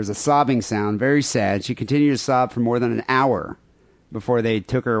quiet. There was a sobbing sound, very sad. She continued to sob for more than an hour before they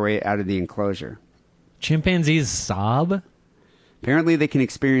took her away out of the enclosure. Chimpanzees sob? Apparently, they can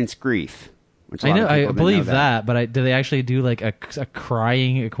experience grief. Which a I lot know, of people I didn't believe know that, but do they actually do like a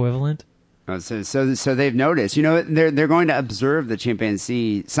crying equivalent? So they've noticed. You know, they're going to observe the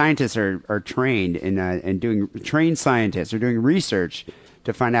chimpanzee. Scientists are trained in doing trained scientists are doing research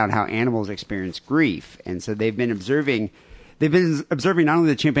to find out how animals experience grief, and so they've been observing. They've been observing not only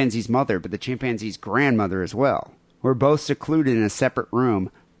the chimpanzee's mother, but the chimpanzee's grandmother as well. Who are both secluded in a separate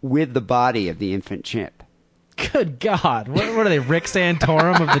room with the body of the infant chimp. Good God. What are they, Rick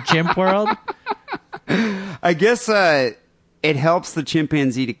Santorum of the chimp world? I guess it helps the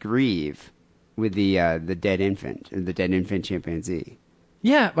chimpanzee to grieve with the dead infant, the dead infant chimpanzee.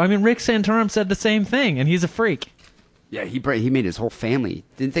 Yeah, I mean, Rick Santorum said the same thing, and he's a freak. Yeah, he made his whole family.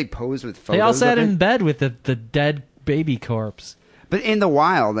 Didn't they pose with photos? They all sat of it? in bed with the dead baby corpse. But in the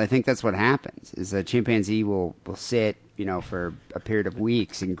wild, I think that's what happens, is a chimpanzee will sit, for a period of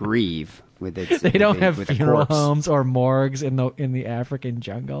weeks and grieve with its... They don't have with a funeral corpse. homes or morgues in the African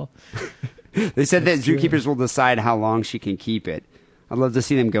jungle. They said that zookeepers will decide how long she can keep it. I'd love to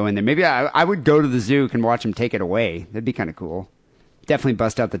see them go in there. Maybe I would go to the zoo and watch them take it away. That'd be kind of cool. Definitely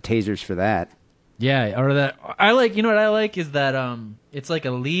bust out the tasers for that. Yeah, or that I like. You know what I like is that it's like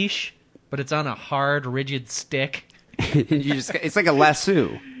a leash, but it's on a hard, rigid stick. It's like a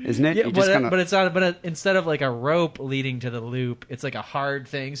lasso, isn't it? Yeah, You just but it's on. But instead of like a rope leading to the loop, it's like a hard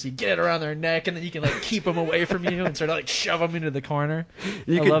thing. So you get it around their neck, and then you can like keep them away from you and sort of like shove them into the corner.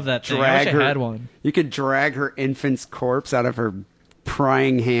 I love that thing. I wish I had one. You could drag her infant's corpse out of her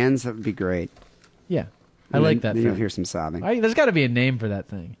prying hands. That would be great. Yeah, I like that Then thing. you'll hear some sobbing. There's got to be a name for that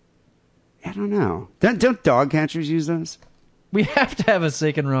thing. I don't know. Don't dog catchers use those? We have to have a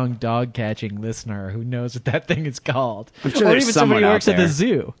sick and wrong dog catching listener who knows what that thing is called. I'm sure or there's even somebody who someone works out at the there.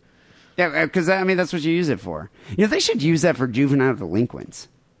 zoo. Yeah, because that's what you use it for. They should use that for juvenile delinquents.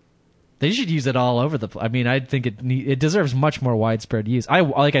 They should use it all over the place. I mean, I think it deserves much more widespread use.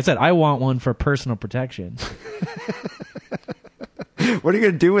 Like I said, I want one for personal protection. What are you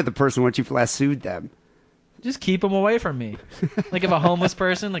going to do with the person once you've lassoed them? Just keep them away from me. Like if a homeless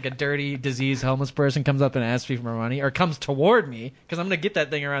person, like a dirty, diseased homeless person comes up and asks me for my money or comes toward me, because I'm going to get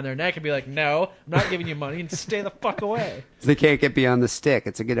that thing around their neck and be like, no, I'm not giving you money, and stay the fuck away. They can't get beyond the stick.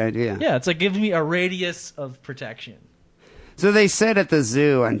 It's a good idea. Yeah, it's like giving me a radius of protection. So they said at the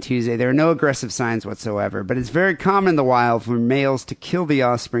zoo on Tuesday there are no aggressive signs whatsoever, but it's very common in the wild for males to kill the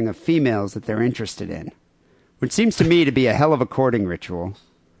offspring of females that they're interested in, which seems to me to be a hell of a courting ritual.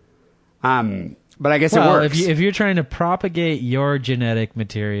 But I guess it works. If you're trying to propagate your genetic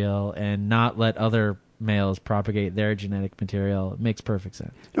material and not let other males propagate their genetic material, it makes perfect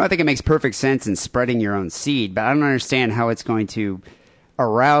sense. No, I think it makes perfect sense in spreading your own seed, but I don't understand how it's going to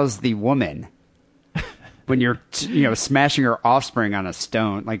arouse the woman when you're smashing her offspring on a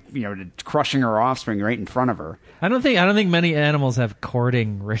stone, like crushing her offspring right in front of her. I don't think many animals have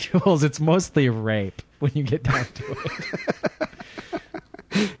courting rituals. It's mostly rape when you get down to it.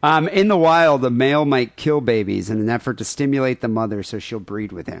 In the wild, a male might kill babies in an effort to stimulate the mother so she'll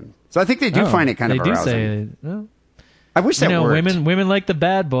breed with him. So I think they do find it kind of arousing. They do say, well, I wish that worked. women like the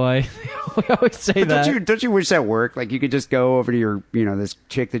bad boy. We always say that. Don't you wish that worked? Like you could just go over to your, this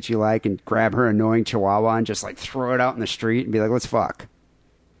chick that you like and grab her annoying chihuahua and just like throw it out in the street and be like, let's fuck.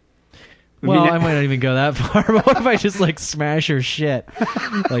 Well, I might not even go that far. But what if I just like smash her shit?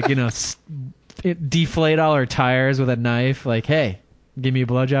 Like, deflate all her tires with a knife. Like, hey, give me a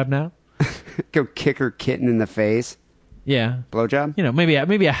blowjob now? Go kick her kitten in the face. Yeah. Blowjob?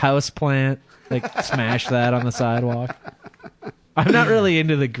 Maybe a house plant. Like, smash that on the sidewalk. I'm not really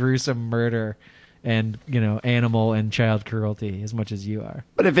into the gruesome murder and, animal and child cruelty as much as you are.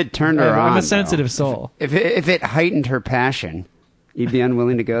 But if it turned her on, I'm a sensitive soul. If it heightened her passion, you'd be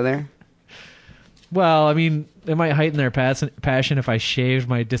unwilling to go there? Well, I mean, it might heighten their passion if I shaved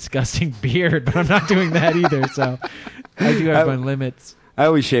my disgusting beard, but I'm not doing that either, so I do have my limits. I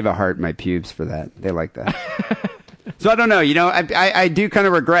always shave a heart in my pubes for that. They like that. So I don't know. I do kind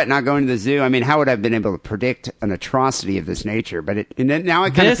of regret not going to the zoo. I mean, how would I have been able to predict an atrocity of this nature? But now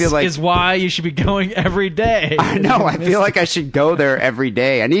I kind of feel like... This is why you should be going every day. I know. I feel like I should go there every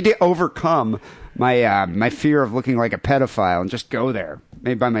day. I need to overcome my fear of looking like a pedophile and just go there,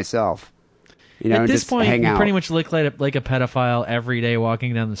 maybe by myself. At this point, hang out. You pretty much look like a pedophile every day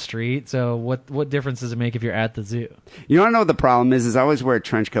walking down the street. So what difference does it make if you're at the zoo? You want to know what the problem is I always wear a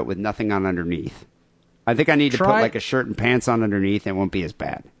trench coat with nothing on underneath. I think I need to put like a shirt and pants on underneath. It won't be as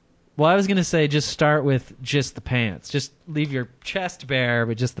bad. Well, I was going to say just start with just the pants. Just leave your chest bare,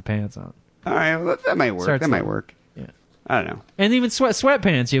 but just the pants on. All right, well, that might work. Might work. Yeah. I don't know. And even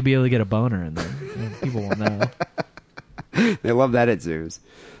sweatpants, you'll be able to get a boner in there. People will know. They love that at zoos.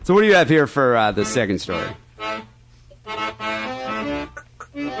 So what do you have here for the second story?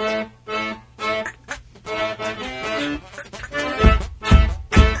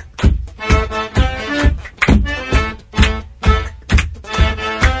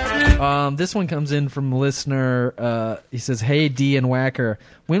 This one comes in from a listener. He says, "Hey, D and Whacker,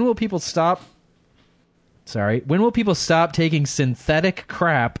 when will people stop taking synthetic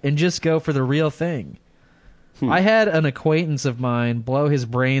crap and just go for the real thing? I had an acquaintance of mine blow his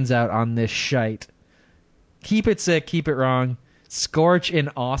brains out on this shite. Keep it sick, keep it wrong. Scorch in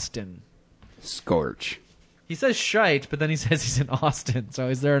Austin." Scorch. He says shite, but then he says he's in Austin. So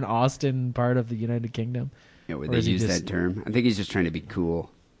is there an Austin part of the United Kingdom? Yeah, would they use that term? I think he's just trying to be cool.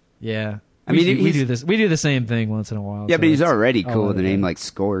 Yeah. I mean, we do this. We do the same thing once in a while. Yeah, but he's already cool with a name like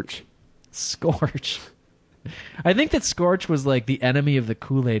Scorch. Scorch. I think that Scorch was like the enemy of the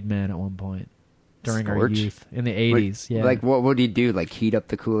Kool-Aid Man at one point during our youth in the 80s. Yeah. Like, what would he do? Like, heat up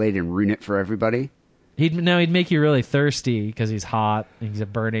the Kool-Aid and ruin it for everybody? He'd make you really thirsty because he's hot and he's a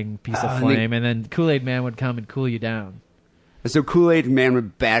burning piece of flame, and then Kool-Aid Man would come and cool you down. So Kool-Aid Man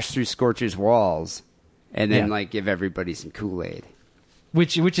would bash through Scorch's walls and then like give everybody some Kool-Aid.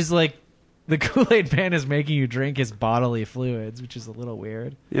 Which is like the Kool-Aid Man is making you drink his bodily fluids, which is a little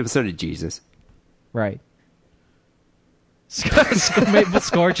weird. Yeah, but so did Jesus. Right.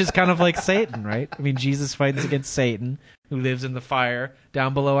 Scorch is kind of like Satan, right? I mean, Jesus fights against Satan, who lives in the fire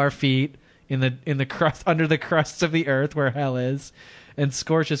down below our feet, in the crust, under the crusts of the earth where hell is, and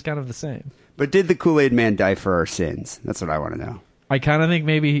Scorch is kind of the same. But did the Kool-Aid Man die for our sins? That's what I want to know. I kind of think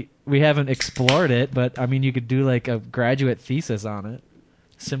maybe we haven't explored it, but I mean, you could do like a graduate thesis on it.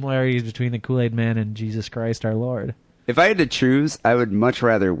 Similarities between the Kool-Aid Man and Jesus Christ our Lord. If I had to choose, I would much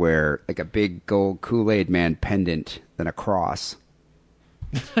rather wear like a big gold Kool-Aid Man pendant than a cross.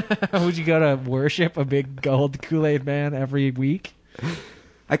 Would you go to worship a big gold Kool-Aid Man every week?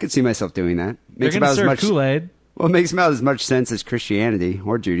 I could see myself doing that. They're going to serve Kool-Aid. Well, it makes about as much sense as Christianity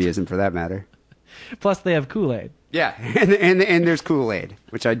or Judaism, for that matter. Plus, they have Kool-Aid. Yeah, and there's Kool-Aid,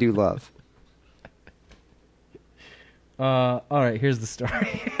 which I do love. All right, here's the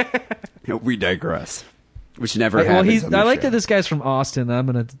story. We digress. Which never happens. I like that this guy's from Austin. I'm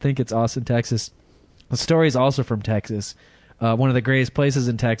going to think it's Austin, Texas. The story is also from Texas. One of the greatest places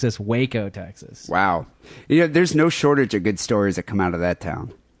in Texas, Waco, Texas. Wow. There's no shortage of good stories that come out of that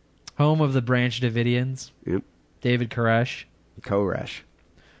town. Home of the Branch Davidians. Yep. David Koresh.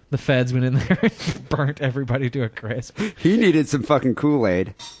 The feds went in there and burnt everybody to a crisp. He needed some fucking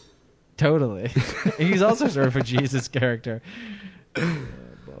Kool-Aid. Totally. He's also sort of a Jesus character. Oh,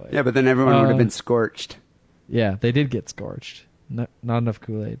 boy. Yeah, but then everyone would have been scorched. Yeah, they did get scorched. Not enough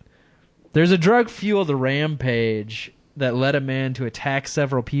Kool-Aid. There's a drug-fueled rampage that led a man to attack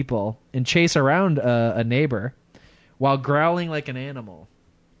several people and chase around a neighbor while growling like an animal.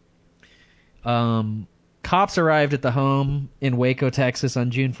 Cops arrived at the home in Waco, Texas on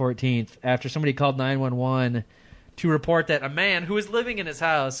June 14th after somebody called 911 to report that a man who was living in his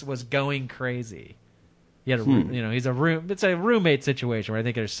house was going crazy. He had he's a room. It's a roommate situation where I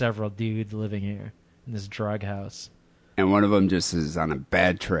think there's several dudes living here in this drug house. And one of them just is on a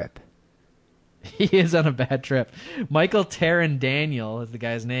bad trip. He is on a bad trip. Michael Taryn Daniel is the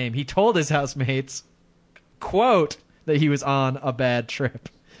guy's name. He told his housemates, quote, that he was on a bad trip.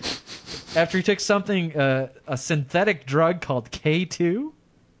 After he took something, a synthetic drug called K2.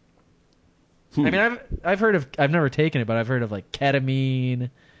 I mean, I've never taken it, but I've heard of like ketamine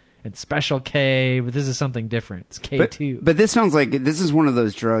and Special K, but this is something different. It's K2. But this sounds like this is one of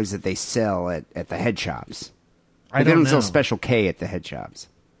those drugs that they sell at the head shops. They don't sell Special K at the head shops.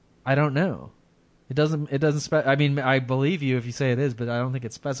 I don't know. It doesn't. I mean, I believe you if you say it is, but I don't think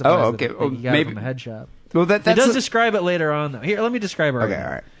it specifies. Oh, okay. That you got it from a head shop. Well, it does describe it later on, though. Here, let me describe it. Okay,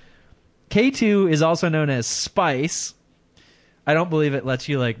 all right. K2 is also known as spice. I don't believe it lets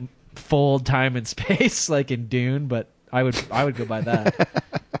you like fold time and space like in Dune, but I would go by that.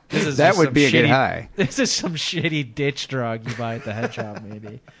 That would be a good high. This is some shitty ditch drug you buy at the head shop,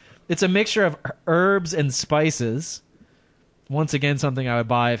 maybe. It's a mixture of herbs and spices. Once again, something I would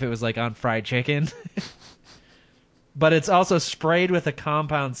buy if it was like on fried chicken. But it's also sprayed with a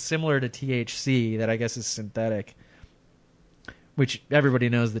compound similar to THC that I guess is synthetic. Which everybody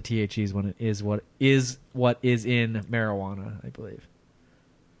knows that THC is what is in marijuana, I believe.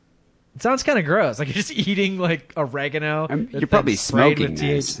 It sounds kind of gross. Like you're just eating like oregano. You're probably smoking with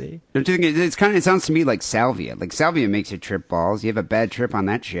this. THC. Don't you think it sounds to me like salvia? Like salvia makes you trip balls. You have a bad trip on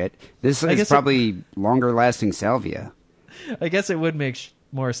that shit. This is probably longer lasting salvia. I guess it would make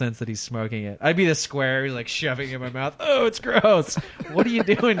more sense that he's smoking it. I'd be the square, like shoving it in my mouth. Oh, it's gross. What are you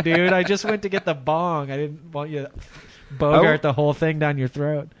doing, dude? I just went to get the bong. I didn't want you to bogart the whole thing down your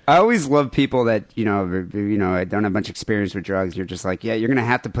throat. I always love people that, I don't have much experience with drugs. You're just like, yeah, you're going to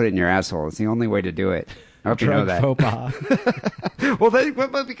have to put it in your asshole. It's the only way to do it. I hope you know that. Faux pas.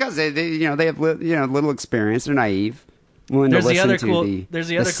 Well, because they have little experience. They're naive. There's the other cool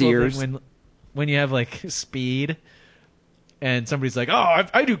thing when you have like speed. And somebody's like, oh,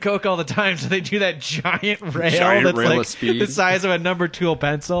 I do coke all the time. So they do that giant rail that's like the size of a number 2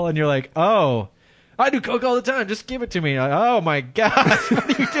 pencil. And you're like, oh, I do coke all the time. Just give it to me. Like, oh, my God. What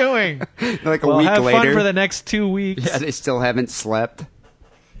are you doing? Like a week have later. Have fun for the next 2 weeks. Yeah, they still haven't slept.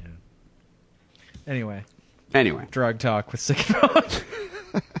 Yeah. Anyway. Drug talk with Sycamore.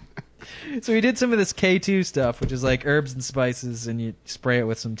 So we did some of this K2 stuff, which is like herbs and spices, and you spray it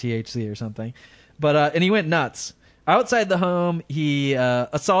with some THC or something. But and he went nuts. Outside the home, he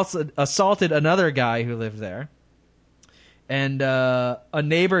assaulted another guy who lived there. And a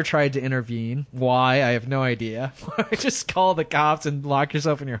neighbor tried to intervene. Why? I have no idea. Just call the cops and lock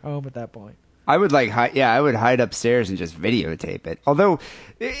yourself in your home at that point. I would hide upstairs and just videotape it. Although,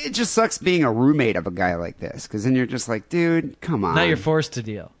 it just sucks being a roommate of a guy like this. Because then you're just like, dude, come on. Now you're forced to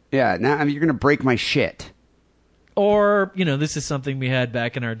deal. Yeah, now you're going to break my shit. Or, this is something we had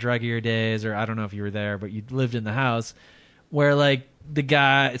back in our druggier days, or I don't know if you were there, but you lived in the house, where, like,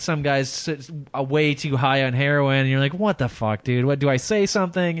 some guy's way too high on heroin, and you're like, what the fuck, dude? What, do I say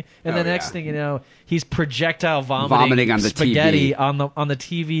something? And the next thing you know, he's projectile vomiting on the spaghetti TV. on the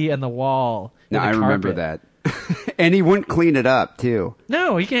TV and the wall. No, I remember that. And he wouldn't clean it up, too.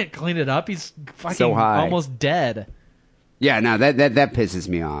 No, he can't clean it up. He's fucking so high. Almost dead. Yeah, no, that pisses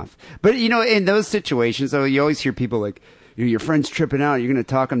me off. But, in those situations, though, you always hear people like, your friend's tripping out, you're going to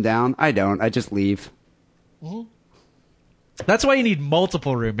talk him down? I don't. I just leave. Mm-hmm. That's why you need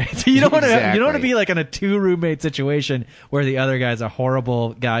multiple roommates. You don't want to be like in a 2-roommate situation where the other guy's a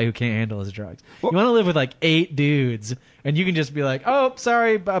horrible guy who can't handle his drugs. You want to live with like 8 dudes, and you can just be like, oh,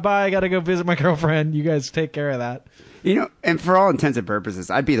 sorry, bye-bye, I got to go visit my girlfriend. You guys take care of that. And for all intents and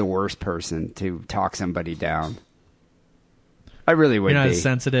purposes, I'd be the worst person to talk somebody down. I really would be. You're not as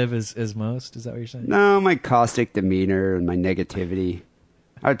sensitive as most? Is that what you're saying? No, my caustic demeanor and my negativity.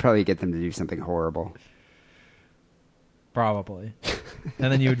 I'd probably get them to do something horrible. Probably.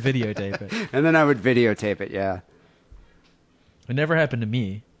 And then you would videotape it. And then I would videotape it, yeah. It never happened to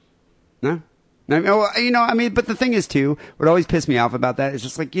me. No? But the thing is, too, what always pissed me off about that is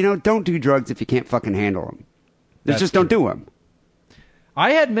just like, don't do drugs if you can't fucking handle them. Don't do them.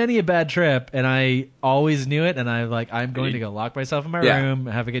 I had many a bad trip, and I always knew it, and I'm going to go lock myself in my room,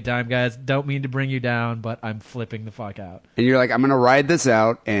 have a good time, guys. Don't mean to bring you down, but I'm flipping the fuck out. And you're like, I'm going to ride this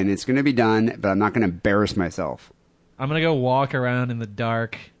out, and it's going to be done, but I'm not going to embarrass myself. I'm going to go walk around in the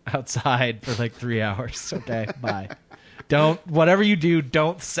dark outside for like 3 hours. Okay, bye. Whatever you do,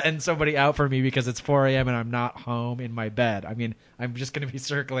 don't send somebody out for me because it's 4 a.m. and I'm not home in my bed. I mean, I'm just going to be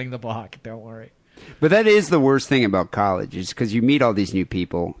circling the block. Don't worry. But that is the worst thing about college, is because you meet all these new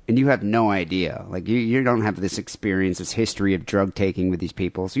people and you have no idea. Like, you don't have this experience, this history of drug taking with these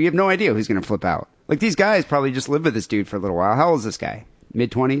people, so you have no idea who's going to flip out. Like, these guys probably just lived with this dude for a little while. How old is this guy?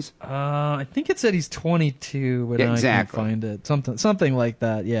 Mid-20s? I think it said he's 22, but I can't find it. Something like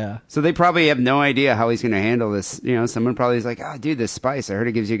that, yeah. So they probably have no idea how he's going to handle this. Someone probably is like, oh, dude, this spice, I heard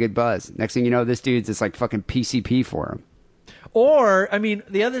it gives you a good buzz. Next thing you know, this dude's just like fucking PCP for him. Or,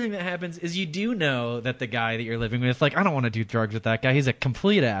 the other thing that happens is you do know that the guy that you're living with, like, I don't want to do drugs with that guy. He's a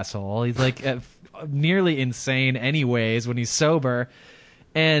complete asshole. He's, like, nearly insane anyways when he's sober.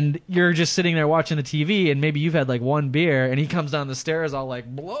 And you're just sitting there watching the TV, and maybe you've had, like, 1 beer, and he comes down the stairs all like,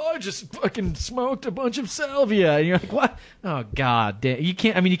 I just fucking smoked a bunch of salvia. And you're like, what? Oh, God damn. You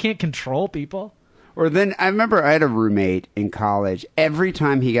can't control people. Or then, I remember I had a roommate in college. Every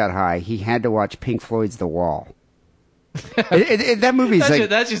time he got high, he had to watch Pink Floyd's The Wall. That movie's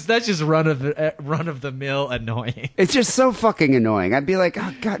that's just run of the mill annoying. It's just so fucking annoying. I'd be like,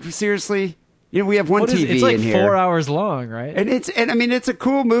 oh God, seriously? We have one TV it's like in here. 4 hours long, right? And I mean, it's a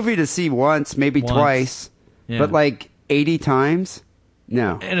cool movie to see once, maybe twice, yeah. but like 80 times?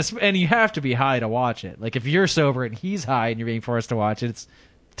 No. And you have to be high to watch it. Like if you're sober and he's high and you're being forced to watch it, it's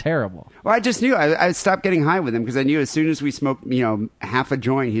terrible. Well, I just knew. I stopped getting high with him because I knew as soon as we smoked, half a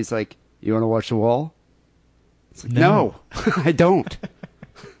joint, he's like, "You want to watch The Wall?" It's like, no, I don't.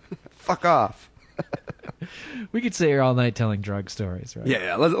 Fuck off. We could sit here all night telling drug stories, right?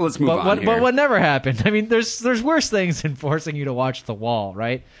 Yeah, let's move on here. But what never happened? I mean, there's worse things than forcing you to watch The Wall,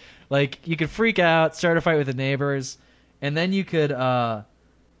 right? Like you could freak out, start a fight with the neighbors, and then you could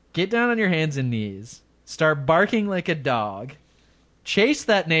get down on your hands and knees, start barking like a dog, chase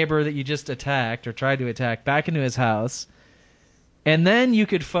that neighbor that you just attacked or tried to attack back into his house, and then you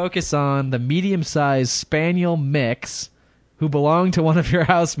could focus on the medium-sized spaniel mix who belonged to one of your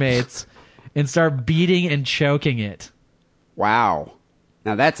housemates and start beating and choking it. Wow.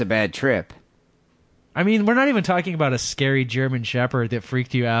 Now that's a bad trip. I mean, we're not even talking about a scary German Shepherd that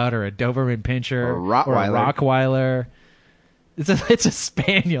freaked you out or a Doberman Pinscher or a Rottweiler. It's a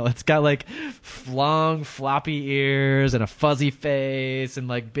spaniel. It's got like long floppy ears and a fuzzy face and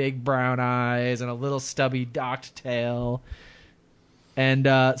like big brown eyes and a little stubby docked tail. And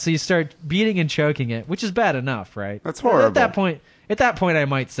so you start beating and choking it, which is bad enough, right? That's horrible. At that point, I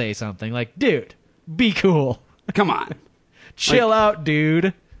might say something like, "Dude, be cool. Come on, chill out,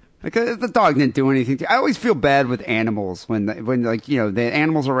 dude." Like the dog didn't do anything. I always feel bad with animals when the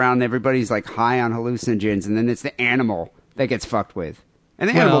animals around and everybody's like high on hallucinogens, and then it's the animal that gets fucked with, and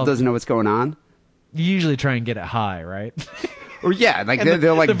the animal doesn't know what's going on. You usually try and get it high, right? Or yeah, like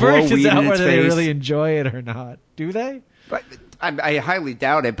they'll like the blow verdict weed is out in its whether face. they really enjoy it or not. Do they? But I highly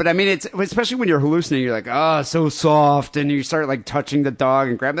doubt it. But I mean, it's especially when you're hallucinating. You're like, oh, so soft, and you start like touching the dog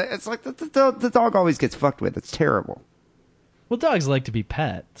and grabbing it. It's like the dog always gets fucked with. It's terrible. Well, dogs like to be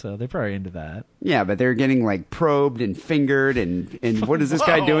pet, so they're probably into that. Yeah, but they're getting like probed and fingered, and what is this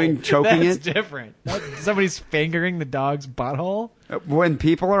guy doing? Choking that's it? That's different. Somebody's fingering the dog's butthole. When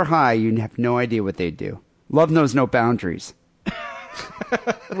people are high, you have no idea what they do. Love knows no boundaries.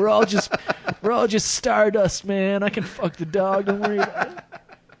 We're all just stardust, man. I can fuck the dog. Don't worry about it.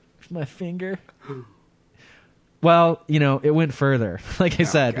 With my finger. Well, it went further. Like I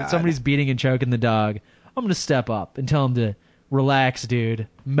said, God. If somebody's beating and choking the dog, I'm gonna step up and tell him to relax, dude.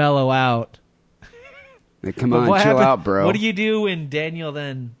 Mellow out. Like, come on, chill out, bro. What do you do when Daniel,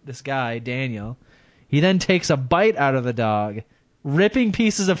 he then takes a bite out of the dog, ripping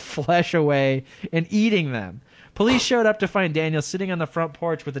pieces of flesh away and eating them. Police showed up to find Daniel sitting on the front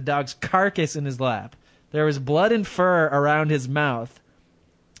porch with the dog's carcass in his lap. There was blood and fur around his mouth,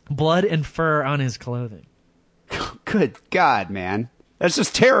 blood and fur on his clothing. Good God, man. That's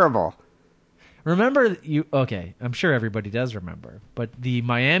just terrible. Remember, I'm sure everybody does remember, but the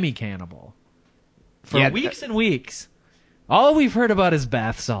Miami cannibal. For weeks and weeks, all we've heard about is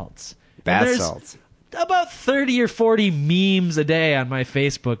bath salts. Bath salts. About 30 or 40 memes a day on my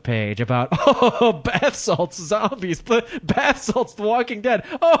Facebook page about, bath salts zombies, bath salts The Walking Dead.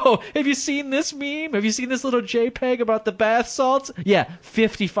 Oh, have you seen this meme? Have you seen this little JPEG about the bath salts? Yeah,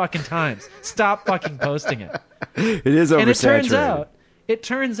 50 fucking times. Stop fucking posting it. It is oversaturated. And it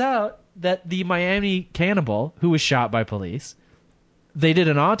turns out that the Miami cannibal, who was shot by police, they did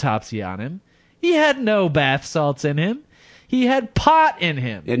an autopsy on him. He had no bath salts in him. He had pot in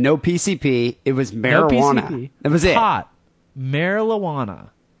him. And no PCP. It was marijuana. No PCP. That was it. Pot.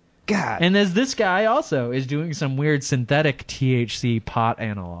 Marijuana. God. And as this guy also is doing some weird synthetic THC pot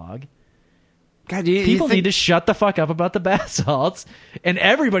analog. God, people need to shut the fuck up about the bath salts. And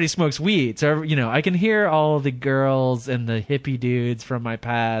everybody smokes weed. So, I can hear all the girls and the hippie dudes from my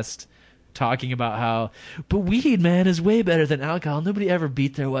past talking about how, but weed, man, is way better than alcohol. Nobody ever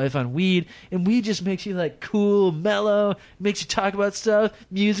beat their wife on weed, and weed just makes you like cool, mellow, makes you talk about stuff.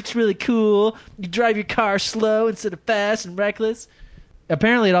 Music's really cool. You drive your car slow instead of fast and reckless.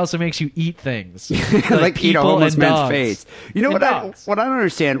 Apparently, it also makes you eat things like eat a homeless man's dogs. face. You know what I don't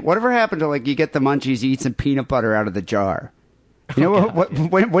understand? Whatever happened to like you get the munchies, you eat some peanut butter out of the jar? You know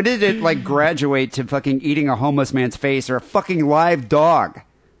when did it like graduate to fucking eating a homeless man's face or a fucking live dog?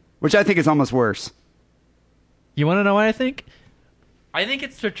 Which I think is almost worse. You want to know what I think? I think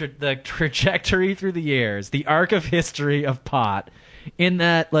it's the trajectory through the years, the arc of history of pot, in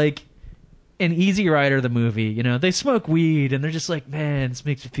that, like, in Easy Rider, the movie, they smoke weed, and they're just like, man, this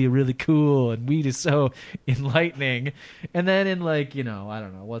makes me feel really cool, and weed is so enlightening. And then in, like, I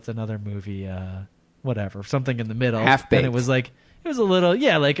don't know, what's another movie, whatever, something in the middle. Half-Baked. And it was like, it was a little,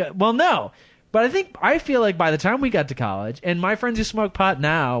 no. But I feel like by the time we got to college, and my friends who smoke pot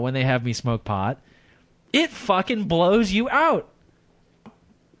now, when they have me smoke pot, it fucking blows you out.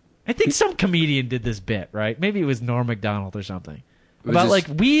 I think some comedian did this bit, right? Maybe it was Norm Macdonald or something. About like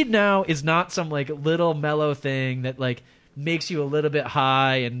weed now is not some like little mellow thing that like makes you a little bit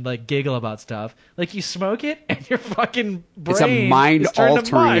high and like giggle about stuff. Like you smoke it and your fucking brain It's a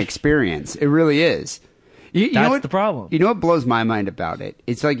mind-altering experience. It really is. You know what, the problem. You know what blows my mind about it?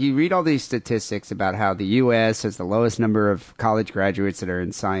 It's like you read all these statistics about how the U.S. has the lowest number of college graduates that are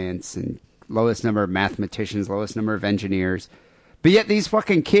in science and lowest number of mathematicians, lowest number of engineers. But yet these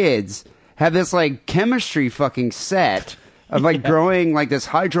fucking kids have this like chemistry fucking set of like growing like this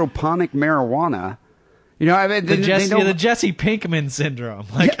hydroponic marijuana. You know, I mean, the Jesse Pinkman syndrome.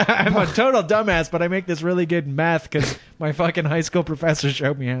 Like, I'm a total dumbass, but I make this really good math because my fucking high school professor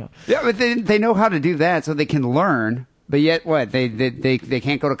showed me how. Yeah, but they know how to do that, so they can learn. But yet, what? They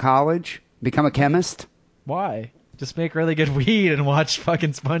can't go to college, become a chemist. Why? Just make really good weed and watch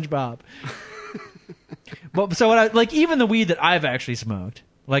fucking SpongeBob. But so even the weed that I've actually smoked,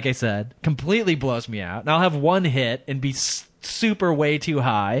 like I said, completely blows me out. And I'll have one hit and be super way too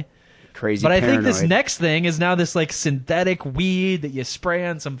high. Crazy. But paranoid. I think this next thing is now this like synthetic weed that you spray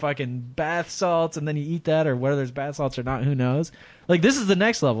on some fucking bath salts and then you eat that, or whether there's bath salts or not, who knows? Like this is the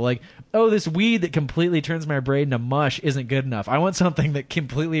next level. Like, oh, this weed that completely turns my brain to mush isn't good enough. I want something that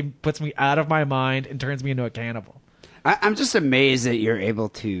completely puts me out of my mind and turns me into a cannibal. I'm just amazed that you're able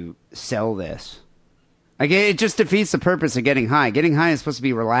to sell this. Like, it just defeats the purpose of getting high. Getting high is supposed to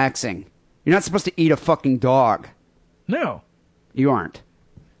be relaxing. You're not supposed to eat a fucking dog. No. You aren't.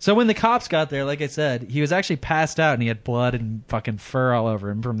 So when the cops got there, like I said, he was actually passed out and he had blood and fucking fur all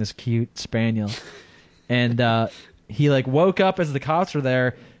over him from this cute spaniel. And he like woke up as the cops were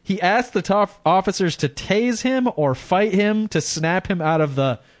there. He asked the top officers to tase him or fight him to snap him out of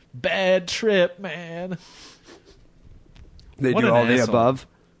the bad trip, man. They What do an all the asshole. above.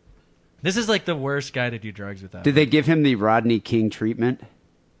 This is like the worst guy to do drugs with that. Did they give him the Rodney King treatment?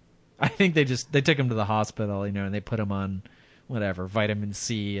 I think they took him to the hospital, you know, and they put him on whatever, vitamin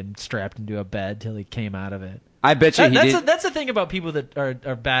C and strapped him to a bed till he came out of it. I bet you That's the thing about people that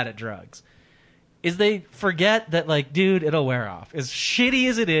are bad at drugs. Is they forget that, like, dude, it'll wear off. As shitty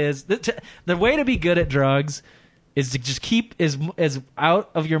as it is, the way to be good at drugs is to just keep as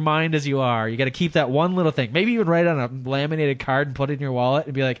out of your mind as you are. You got to keep that one little thing. Maybe you would write on a laminated card and put it in your wallet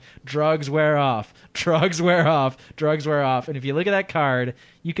and be like, drugs wear off, drugs wear off, drugs wear off. And if you look at that card,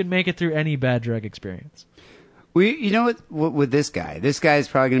 you can make it through any bad drug experience. You know what, with this guy? This guy's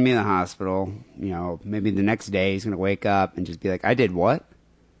probably going to be in the hospital. You know, maybe the next day he's going to wake up and just be like, I did what?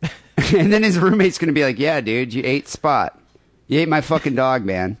 And then his roommate's going to be like, yeah, dude, you ate Spot. You ate my fucking dog,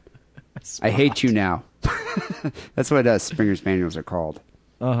 man. I hate you now. That's what Springer Spaniels are called.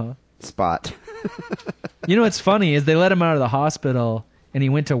 Uh-huh. Spot. You know what's funny is they let him out of the hospital and he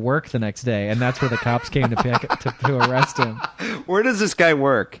went to work the next day, and that's where the cops came to arrest him. Where does this guy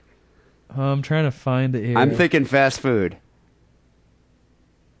work? I'm trying to find it here. I'm thinking fast food.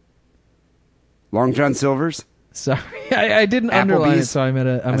 Long John Silver's? Sorry, I didn't underline it, so I'm at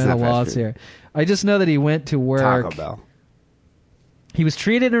a loss here. I just know that he went to work. Taco Bell. He was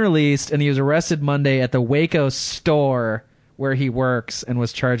treated and released, and he was arrested Monday at the Waco store where he works and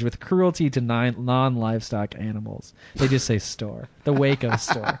was charged with cruelty to non-livestock animals. They just say store. The Waco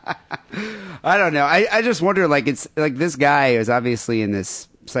store. I don't know. I just wonder, like, it's like this guy is obviously in this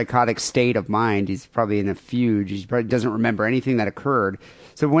psychotic state of mind. He's probably in a fugue. He probably doesn't remember anything that occurred.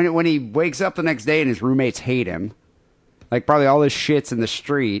 So when he wakes up the next day and his roommates hate him, like probably all his shit's in the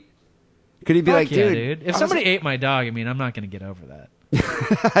street, could he be like, yeah, dude? If somebody ate my dog, I mean, I'm not going to get over that.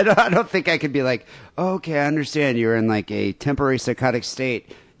 I don't think I could be like, oh, okay, I understand. You were in like a temporary psychotic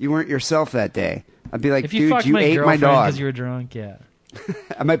state. You weren't yourself that day. I'd be like, if you dude, you ate my dog because you were drunk. Yeah,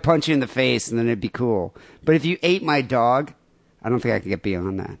 I might punch you in the face and then it'd be cool. But if you ate my dog, I don't think I could get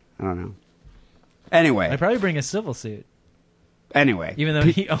beyond that. I don't know. Anyway, I'd probably bring a civil suit. Anyway, even though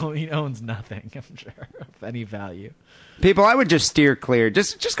he owns nothing, I'm sure, of any value. People, I would just steer clear.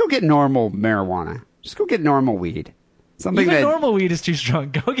 Just go get normal marijuana. Just go get normal weed. Even normal weed is too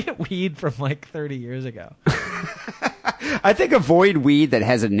strong. Go get weed from like 30 years ago. I think avoid weed that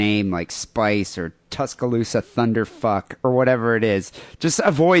has a name like Spice or Tuscaloosa Thunderfuck or whatever it is. Just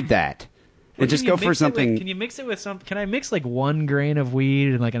avoid that. And just go for something. Can you mix it with some? Can I mix like 1 grain of weed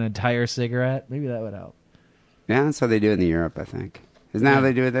in like an entire cigarette? Maybe that would help. Yeah, that's how they do it in Europe, I think. Isn't that how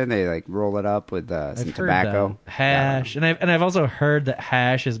they do it then? They like roll it up with some tobacco. Hash. And I've also heard that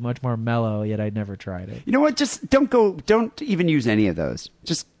hash is much more mellow, yet I'd never tried it. You know what? Just don't even use any of those.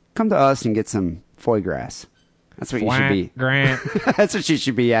 Just come to us and get some foie gras. That's what you should be. Grant. That's what she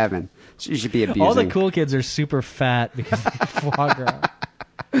should be having. She should be abusing. All the cool kids are super fat because they eat foie gras.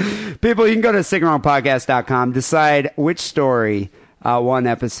 People, you can go to SickandWrongPodcast.com, decide which story won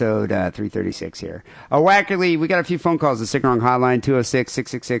episode 336 here. Wackerly, we got a few phone calls. The Sick and Wrong hotline,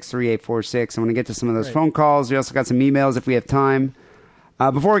 206-666-3846. I want to get to some of those phone calls. We also got some emails if we have time.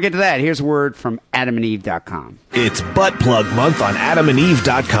 Before we get to that, here's a word from AdamandEve.com. It's Butt Plug Month on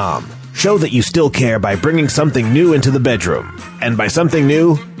AdamandEve.com. Show that you still care by bringing something new into the bedroom. And by something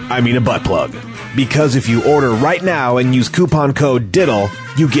new, I mean a butt plug. Because if you order right now and use coupon code DIDDLE,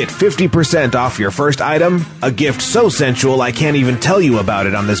 you get 50% off your first item, a gift so sensual I can't even tell you about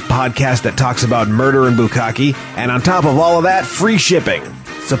it on this podcast that talks about murder and bukkake, and on top of all of that, free shipping.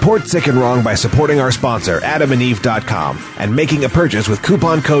 Support Sick and Wrong by supporting our sponsor, AdamandEve.com, and making a purchase with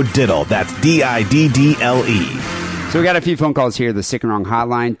coupon code DIDDLE. That's DIDDLE. So we got a few phone calls here. The Sick and Wrong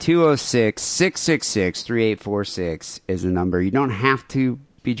hotline, 206-666-3846 is the number. You don't have to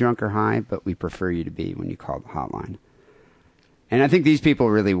be drunk or high, but we prefer you to be when you call the hotline. And I think these people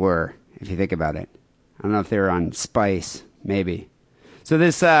really were, if you think about it. I don't know if they were on Spice, maybe. So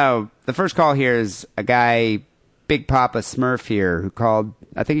this, the first call here is a guy, Big Papa Smurf here, who called,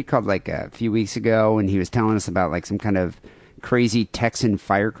 I think he called like a few weeks ago, and he was telling us about like some kind of crazy Texan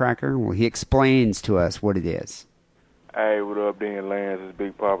firecracker. Well, he explains to us what it is. Hey, what up, Dan Lance? It's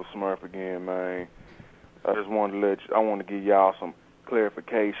Big Papa Smurf again, man. I just wanted to I want to give y'all some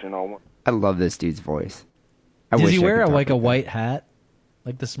clarification on. I love this dude's voice. Does he wear a white hat,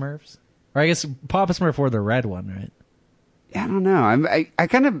 like the Smurfs? Or I guess Papa Smurf wore the red one, right? Yeah, I don't know. I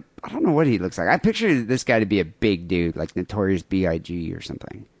don't know what he looks like. I picture this guy to be a big dude, like Notorious B.I.G. or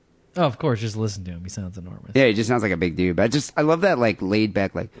something. Oh, of course. Just listen to him. He sounds enormous. Yeah, he just sounds like a big dude. But I love that like laid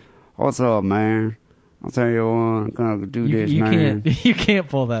back, like, what's up, man? I'll tell you what, I'm gonna do this, man. You can't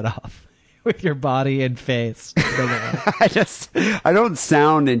pull that off with your body and face. I don't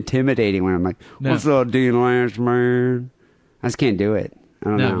sound intimidating when I'm like, what's up, Dean Lance, man? I just can't do it. I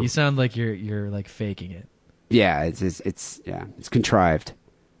don't know. No, you sound like you're like faking it. Yeah, it's contrived.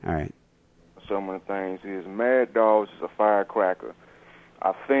 All right. Some of the things is Mad Dogs is a firecracker.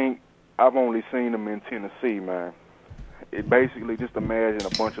 I think I've only seen them in Tennessee, man. It basically, just imagine a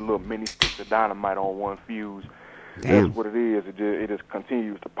bunch of little mini sticks of dynamite on one fuse. Damn. That's what it is. It just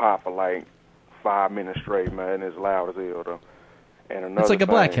continues to pop for like 5 minutes straight, man. It's loud as hell, though. And another it's like a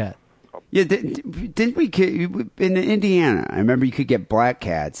black cat. Yeah, didn't we in Indiana? I remember you could get black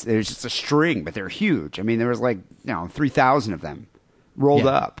cats. There's just a string, but they're huge. I mean, there was like 3,000 of them rolled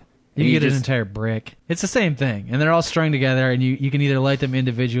up. You get an entire brick. It's the same thing, and they're all strung together. And you can either light them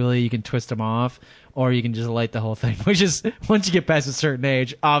individually, you can twist them off, or you can just light the whole thing. Which is, once you get past a certain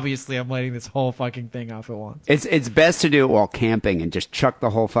age, obviously I'm lighting this whole fucking thing off at once. It's best to do it while camping and just chuck the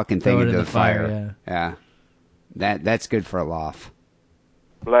whole fucking thing into the fire. Yeah, that's good for a loft.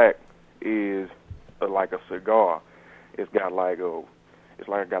 Black is like a cigar. It's got like a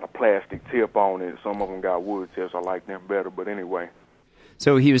plastic tip on it. Some of them got wood tips. I like them better, but anyway.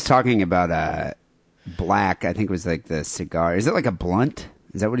 So he was talking about black. I think it was like the cigar. Is it like a blunt?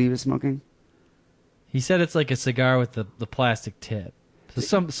 Is that what he was smoking? He said it's like a cigar with the plastic tip. So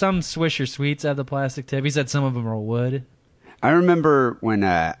some Swisher Sweets have the plastic tip. He said some of them are wood. I remember when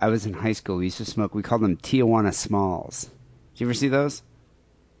I was in high school, we used to smoke. We called them Tijuana Smalls. Did you ever see those?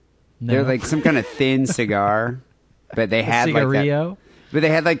 No. They're like some kind of thin cigar, but they had like that. But they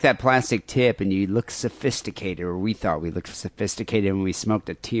had like that plastic tip, and you look sophisticated, or we thought we looked sophisticated when we smoked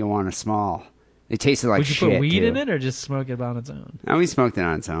a Tijuana Small. It tasted like shit. Would you put weed too. in it, or just smoke it on its own? No, we smoked it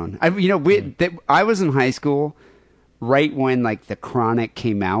on its own. I was in high school right when like the Chronic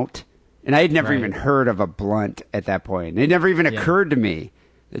came out, and I had never even heard of a blunt at that point. It never even occurred to me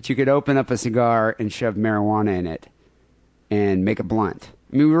that you could open up a cigar and shove marijuana in it and make a blunt.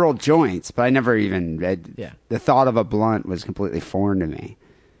 I mean, we rolled joints, but I never even the thought of a blunt was completely foreign to me.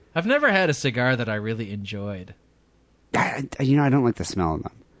 I've never had a cigar that I really enjoyed. I don't like the smell of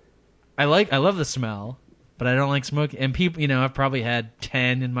them. I love the smell, but I don't like smoking. And people, I've probably had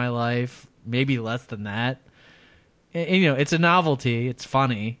 10 in my life, maybe less than that. And, it's a novelty. It's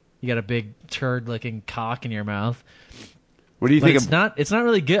funny. You got a big turd-looking cock in your mouth. What do you think? It's not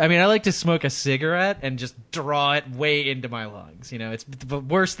really good. I mean, I like to smoke a cigarette and just draw it way into my lungs. It's the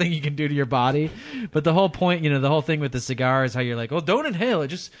worst thing you can do to your body. But the whole point, the whole thing with the cigar is how you're like, oh, don't inhale it.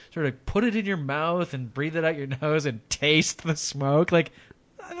 Just sort of put it in your mouth and breathe it out your nose and taste the smoke. Like,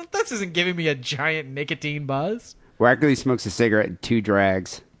 that isn't giving me a giant nicotine buzz. Wackerly smokes a cigarette in 2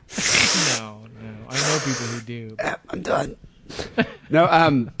 drags. No. I know people who do. I'm done. No,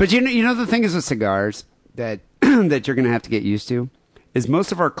 but the thing is with cigars that that you're going to have to get used to is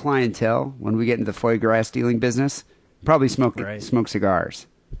most of our clientele, when we get into the foie gras stealing business, probably smoke cigars.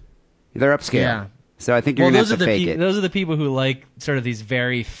 They're upscale. Yeah. So I think you're going to have to fake it. Those are the people who like sort of these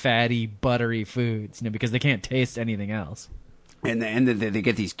very fatty, buttery foods, because they can't taste anything else. And they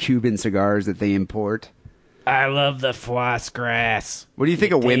get these Cuban cigars that they import. I love the foie gras. What do you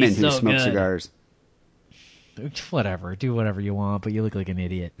think of women who smoke cigars? Whatever. Do whatever you want, but you look like an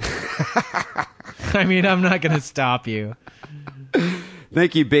idiot. I mean, I'm not going to stop you.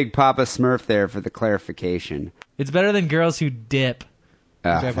 Thank you, Big Papa Smurf, there for the clarification. It's better than girls who dip,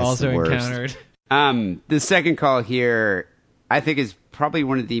 which I've also encountered. The second call here, I think, is probably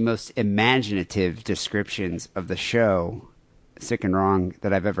one of the most imaginative descriptions of the show, Sick and Wrong,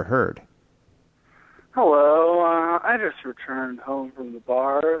 that I've ever heard. Hello, I just returned home from the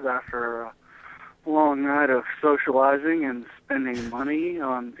bars after a long night of socializing and spending money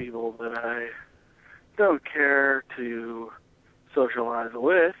on people that I don't care to socialize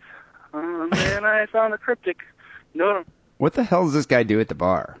with. And I found a cryptic note. What the hell does this guy do at the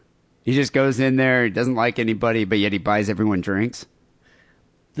bar? He just goes in there, he doesn't like anybody, but yet he buys everyone drinks?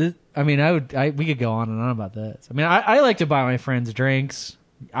 We could go on and on about this. I mean, I like to buy my friends drinks.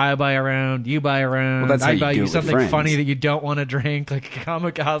 I buy a round, you buy a round. Well, I buy you something funny that you don't want to drink, like a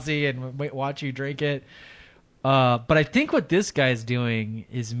kamikaze, and watch you drink it. But I think what this guy's doing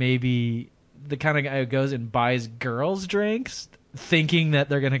is maybe the kind of guy who goes and buys girls drinks, thinking that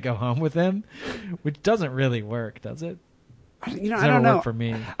they're going to go home with him, which doesn't really work, does it? I don't know. Work for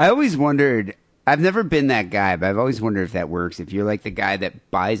me. I always wondered. I've never been that guy, but I've always wondered if that works. If you're like the guy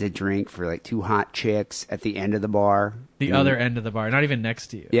that buys a drink for like two hot chicks at the end of the bar. The other end of the bar, not even next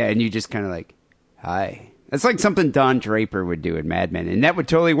to you. Yeah, and you just kind of like, hi. That's like something Don Draper would do in Mad Men, and that would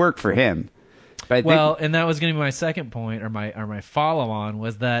totally work for him. But and that was going to be my second point, or my follow-on,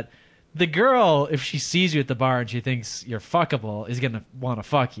 was that the girl, if she sees you at the bar and she thinks you're fuckable, is going to want to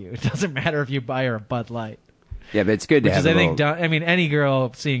fuck you. It doesn't matter if you buy her a Bud Light. Yeah, but it's good to have any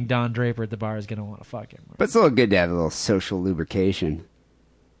girl seeing Don Draper at the bar is going to want to fuck him. Right? But it's a little good to have a little social lubrication.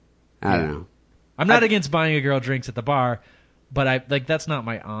 I don't know. I'm not against buying a girl drinks at the bar, but that's not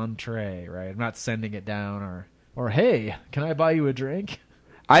my entree, right? I'm not sending it down or hey, can I buy you a drink?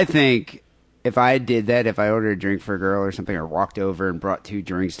 I think if I did that, if I ordered a drink for a girl or something, or walked over and brought 2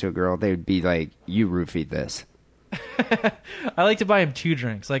 drinks to a girl, they would be like, you roofied this. I like to buy him 2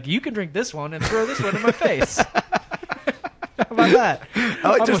 drinks. Like, you can drink this one and throw this one in my face. How about that? I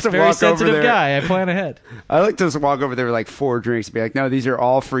like I'm a very sensitive guy. I plan ahead. I like to just walk over there with like 4 drinks and be like, no, these are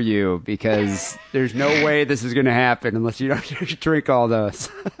all for you because there's no way this is going to happen unless you don't drink all those.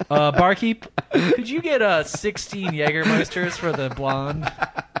 Barkeep, could you get 16 Jägermeisters for the blonde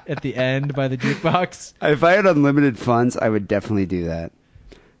at the end by the jukebox? If I had unlimited funds, I would definitely do that.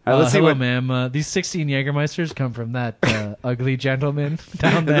 Let's see ma'am. These 16 Jägermeisters come from that ugly gentleman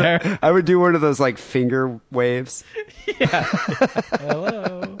down there. I would do one of those like finger waves. Yeah.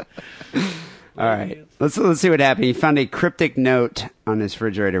 Hello. All right. Let's see what happened. He found a cryptic note on his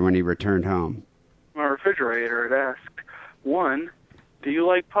refrigerator when he returned home. My refrigerator had asked, 1, do you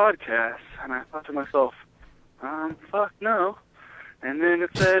like podcasts? And I thought to myself, fuck no. And then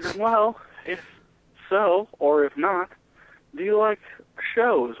it said, well, if so, or if not, do you like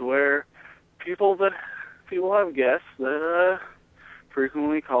shows where people have guests that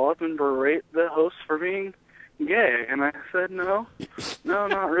frequently call up and berate the hosts for being gay? And I said, no,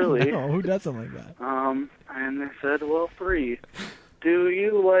 not really. No, who doesn't like that? And they said, well, 3, do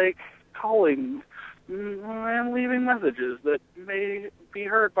you like calling and leaving messages that may be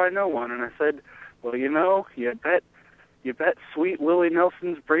heard by no one? And I said, well, you bet sweet Willie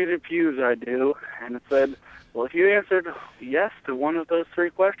Nelson's braided pews I do. And it said, well, if you answered yes to one of those 3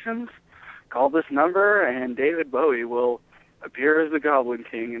 questions, call this number and David Bowie will appear as the Goblin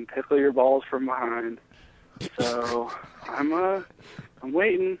King and tickle your balls from behind. So I'm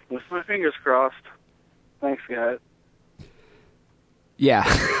waiting with my fingers crossed. Thanks, guys. Yeah.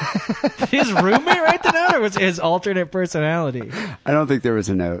 His roommate write the note, or was it his alternate personality? I don't think there was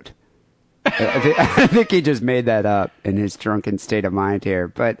a note. I think he just made that up in his drunken state of mind here.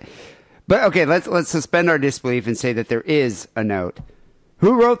 But okay, let's suspend our disbelief and say that there is a note.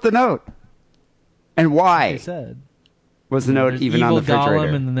 Who wrote the note? And why? Like I said. Was the note even on the refrigerator? Evil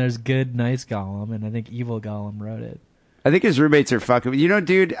Gollum, and then there's good, nice Gollum, and I think Evil Gollum wrote it. I think his roommates are fucking.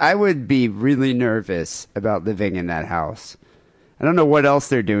 Dude, I would be really nervous about living in that house. I don't know what else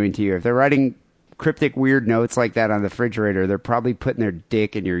they're doing to you. If they're writing cryptic, weird notes like that on the refrigerator, they're probably putting their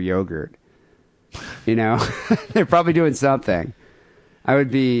dick in your yogurt. They're probably doing something. I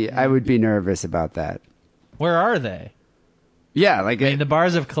would be nervous about that. Where are they? Yeah, like I mean, the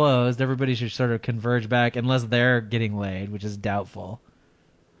bars have closed. Everybody should sort of converge back, unless they're getting laid, which is doubtful.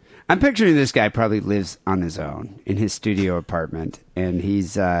 I'm picturing this guy probably lives on his own in his studio apartment, and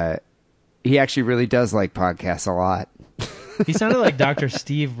he actually really does like podcasts a lot. He sounded like Dr.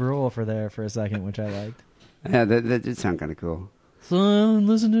 Steve Brule for a second, which I liked. Yeah, that did sound kind of cool. So I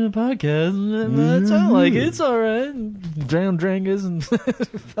listened to a podcast. It's all like it's all right. Drown Drangus and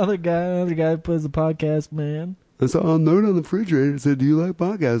other guy plays the podcast man. I saw a note on the refrigerator that said, "Do you like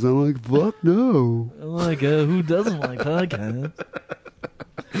podcasts?" I'm like, "Fuck no." I'm like, who doesn't like podcasts?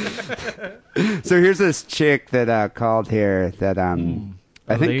 So here's this chick that called here that I think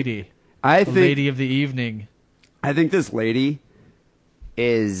lady. I think lady of the evening. I think this lady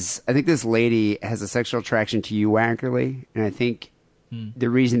has a sexual attraction to you, Wackerly, and I think the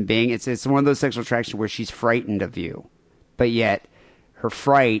reason being it's one of those sexual attractions where she's frightened of you, but yet her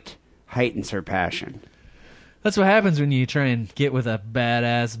fright heightens her passion. That's what happens when you try and get with a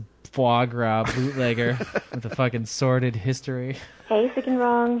badass foie gras bootlegger with a fucking sordid history. Hey, Sick and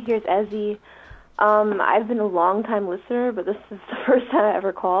Wrong. Here's Ezzy. I've been a long-time listener, but this is the first time I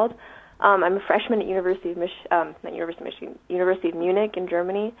ever called. I'm a freshman at University of Munich in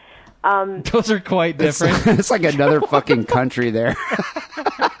Germany. Those are quite different. It's like another fucking country there.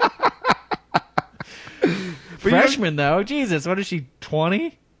 Freshman, though? Jesus, what is she,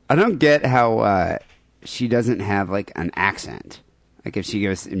 20? I don't get how she doesn't have, like, an accent. Like, if she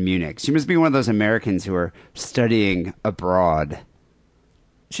goes in Munich. She must be one of those Americans who are studying abroad.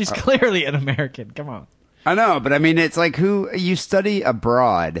 She's clearly an American. Come on. I know, but I mean, it's like you study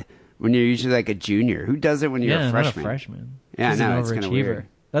abroad when you're usually like a junior. Who does it when you're a freshman? Not a freshman. Yeah, She's no, an it's kind of weird.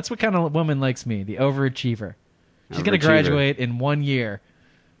 That's what kind of woman likes me, the overachiever. She's going to Overachiever. graduate in 1 year.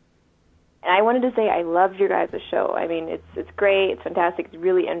 And I wanted to say I love your guys' show. I mean, it's great. It's fantastic. It's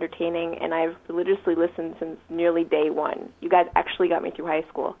really entertaining. And I've religiously listened since nearly day one. You guys actually got me through high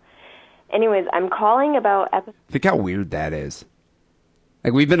school. Anyways, I'm calling about episode... Think how weird that is.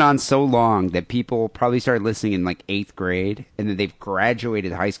 Like, we've been on so long that people probably started listening in, like, 8th grade, and then they've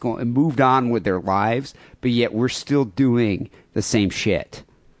graduated high school and moved on with their lives, but yet we're still doing the same shit.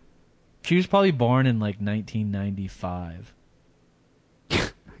 She was probably born in, like, 1995.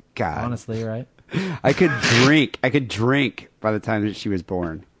 God. Honestly, right? I could drink by the time that she was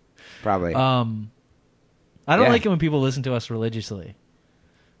born. Probably. I don't like it when people listen to us religiously.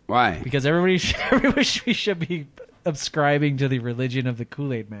 Why? Because everybody should be subscribing to the religion of the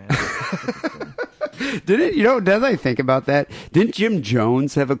Kool-Aid Man. Now that I think about that, didn't Jim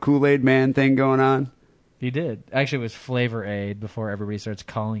Jones have a Kool-Aid Man thing going on? He did. Actually, it was Flavor Aid before everybody starts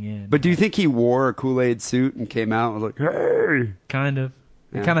calling in. But do you think he wore a Kool-Aid suit and came out and was like, hey? Kind of.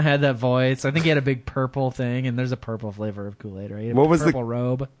 He Yeah. kind of had that voice. I think he had a big purple thing, and there's a purple flavor of Kool-Aid, right? He had What a was purple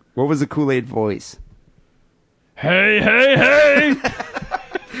robe? What was the Kool-Aid voice? Hey, hey, hey!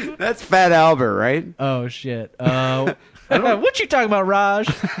 That's Fat Albert, right? Oh, shit. What you talking about, Raj?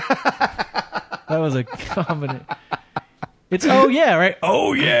 That was a combination. It's oh, yeah, right?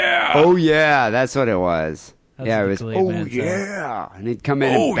 Oh, yeah! Oh, yeah, that's what it was. That's yeah, what it the was, Kool-Aid oh, Man said. yeah. And he'd come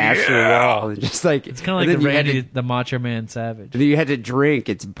in and bash the wall. And just like, It's kind of like the Randy, the Macho Man Savage. And then you had to drink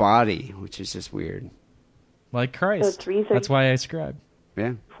its body, which is just weird. Like So Christ. 3:30. That's why I scribe.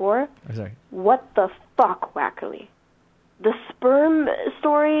 Yeah. 4? Oh, sorry. What the fuck, Wackerly? The sperm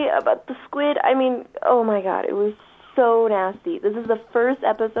story about the squid, I mean, oh my god, it was so nasty. This is the first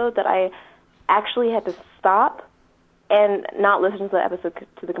episode that I actually had to stop and not listen to the episode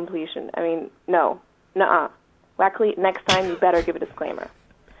to the completion. I mean, no. Nuh-uh. Wackerly, next time you better give a disclaimer.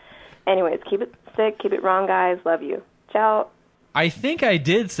 Anyways, keep it sick, keep it wrong, guys. Love you. Ciao. I think I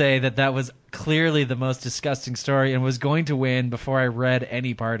did say that was clearly the most disgusting story and was going to win before I read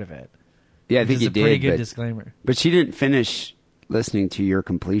any part of it. Yeah, I think you you did. Pretty good disclaimer. But she didn't finish listening to your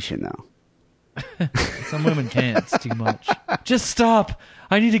completion, though. Some women can't. It's too much. Just stop.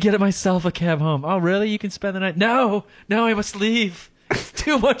 I need to get myself a cab home. Oh, really? You can spend the night? No, I must leave. It's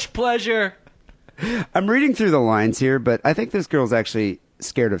too much pleasure. I'm reading through the lines here, but I think this girl's actually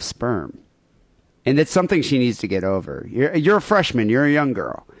scared of sperm. And it's something she needs to get over. You're a freshman. You're a young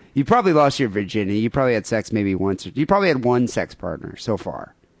girl. You probably lost your virginity. You probably had sex maybe once. You probably had one sex partner so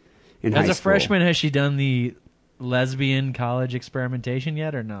far in high As a school. freshman, has she done the lesbian college experimentation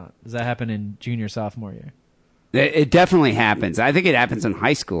yet or not? Does that happen in junior, sophomore year? It definitely happens. I think it happens in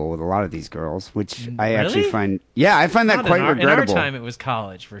high school with a lot of these girls, which I actually Really? find... Yeah, I find that Not quite in our regrettable. In our time, it was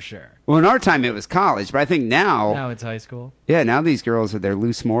college for sure. Well, in our time, it was college, but I think now... Now it's high school. Yeah, now these girls with their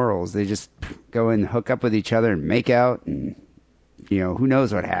loose morals, they just go and hook up with each other and make out, and who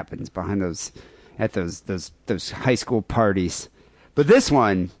knows what happens behind those high school parties. But this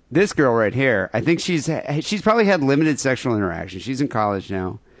girl right here, I think she's probably had limited sexual interaction. She's in college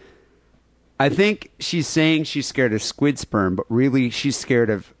now. I think she's saying she's scared of squid sperm, but really she's scared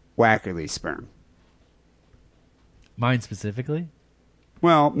of Wackerly sperm. Mine specifically?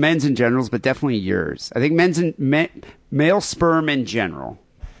 Well, men's in general, but definitely yours. I think male sperm in general.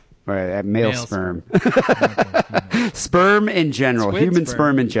 Right, male sperm. Sperm in general. Squid human sperm.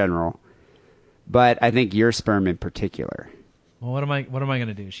 sperm in general. But I think your sperm in particular. Well, what am I going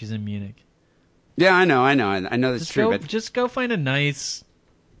to do? She's in Munich. Yeah, I know that's true. But Just go find a nice,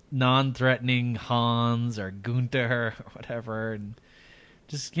 non-threatening Hans or Gunther or whatever, and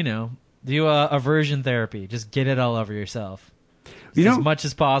just, do aversion therapy. Just get it all over yourself. As much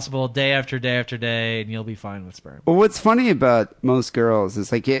as possible, day after day after day, and you'll be fine with sperm. Well, what's funny about most girls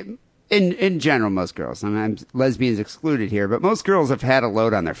is like in general, most girls. I mean, lesbians excluded here, but most girls have had a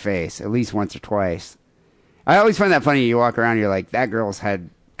load on their face at least once or twice. I always find that funny. You walk around, you're like, that girl's had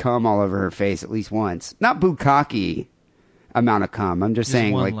cum all over her face at least once. Not bukkake amount of cum. I'm just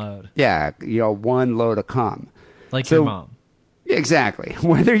saying, one like, load. Yeah, one load of cum. Like your mom. Exactly.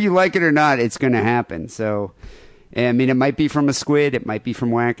 Whether you like it or not, it's going to happen. So, I mean, it might be from a squid, it might be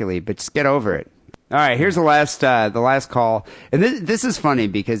from Wackerly, but just get over it. All right, here's the last call, and this is funny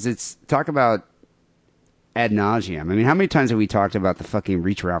because it's talk about ad nauseum. I mean, how many times have we talked about the fucking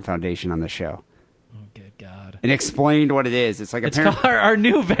Reach Around Foundation on the show? Oh, good God! And explained what it is. It's like our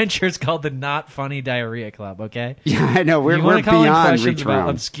new venture is called the Not Funny Diarrhea Club. Okay? Yeah, I know. We're call beyond in Reach about Around.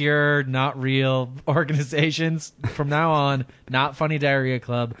 obscure, not real organizations. From now on, Not Funny Diarrhea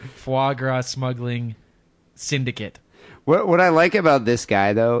Club, foie gras smuggling syndicate. What I like about this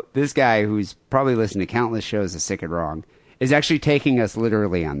guy, though, this guy who's probably listened to countless shows of Sick and Wrong, is actually taking us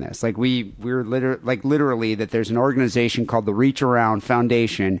literally on this. Like we're literally that there's an organization called the Reach Around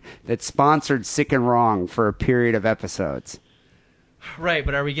Foundation that sponsored Sick and Wrong for a period of episodes. Right,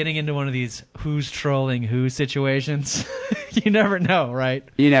 but are we getting into one of these who's trolling who situations? You never know, right?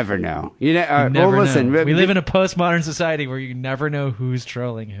 You never know. You never know. Listen, we live in a postmodern society where you never know who's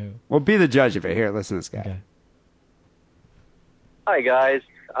trolling who. Well, be the judge of it. Here, listen to this guy. Okay. Hi, guys.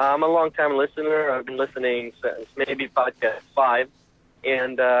 I'm a long-time listener. I've been listening since maybe podcast 5,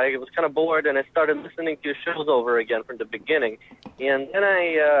 and I was kind of bored, and I started listening to your shows over again from the beginning. And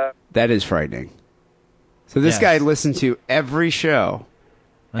then That is frightening. So this guy listened to every show,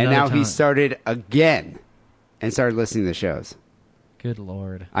 and now he started again and started listening to the shows. Good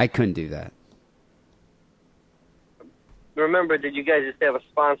Lord. I couldn't do that. remember that you guys used to have a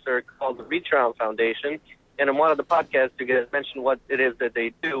sponsor called the Reach Around Foundation, and in one of the podcasts you guys mentioned what it is that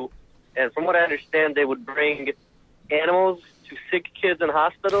they do. And from what I understand, they would bring animals to sick kids in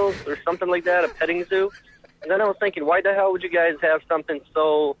hospitals or something like that, a petting zoo. And then I was thinking, why the hell would you guys have something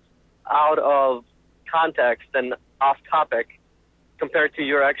so out of context and off topic compared to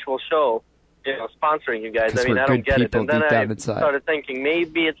your actual show, you know, sponsoring you guys? I mean, I don't get it. And then I started thinking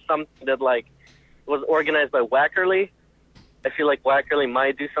maybe it's something that, like, was organized by Wackerly. I feel like Wackerly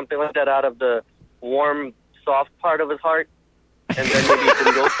might do something like that out of the warm, soft part of his heart. And then maybe it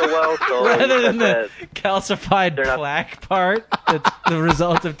didn't go so well. So rather than the calcified plaque part, that's the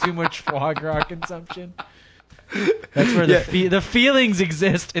result of too much foie gras consumption. That's where the feelings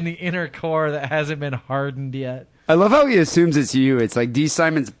exist in the inner core that hasn't been hardened yet. I love how he assumes it's you. It's like D.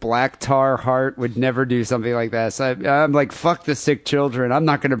 Simon's black tar heart would never do something like that. So I'm like, fuck the sick children. I'm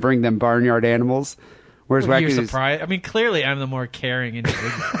not going to bring them barnyard animals. Whereas You're surprised? I mean, clearly I'm the more caring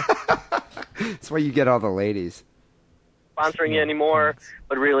individual. That's why you get all the ladies. Sponsoring you anymore,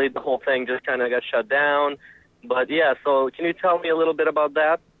 but really the whole thing just kind of got shut down. But yeah, so can you tell me a little bit about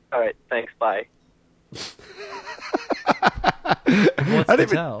that? All right, thanks, bye. What's to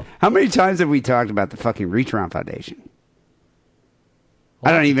tell? How many times have we talked about the fucking Reach Around Foundation?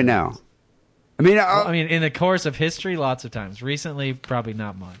 I don't even know. I mean, in the course of history, lots of times. Recently, probably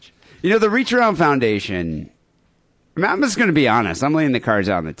not much. You know, the Reach Around Foundation, I mean, I'm just going to be honest. I'm laying the cards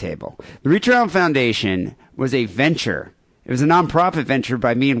out on the table. The Reach Around Foundation was a venture. It was a nonprofit venture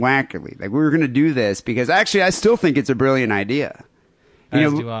by me and Wackerly. Like, we were going to do this because actually I still think it's a brilliant idea.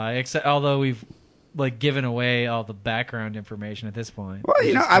 As do I. Except, although we've given away all the background information at this point. Well,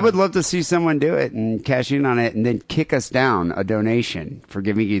 you know, I would love to see someone do it and cash in on it and then kick us down a donation for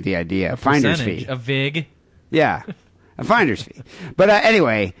giving you the idea. A finder's fee. A VIG. Yeah, a finder's fee. But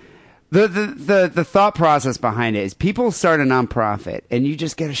anyway, the thought process behind it is people start a nonprofit and you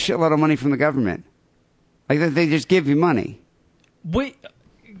just get a shitload of money from the government. Like, they just give you money.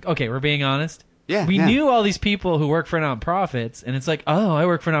 Okay, we're being honest. Yeah, we knew all these people who work for nonprofits, and it's like, oh, I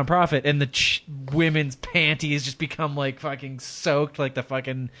work for a nonprofit, and the women's panties just become like fucking soaked like the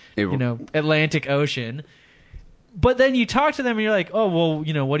fucking Atlantic Ocean. But then you talk to them and you're like, oh,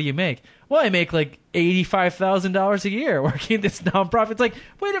 well, what do you make? Well, I make like $85,000 a year working at this nonprofit. It's like,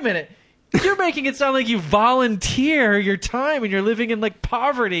 wait a minute. You're making it sound like you volunteer your time and you're living in like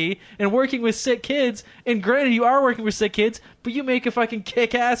poverty and working with sick kids. And granted, you are working with sick kids, but you make a fucking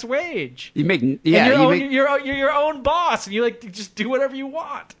kick-ass wage. You make, you're your own boss, and you like just do whatever you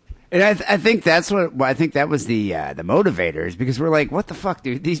want. And I think that's I think that was the motivators, because we're like, what the fuck,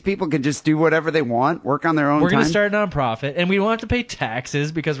 dude? These people can just do whatever they want, work on their own time. We're going to start a nonprofit, and we don't have to pay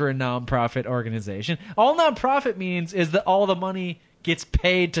taxes because we're a nonprofit organization. All nonprofit means is that all the money gets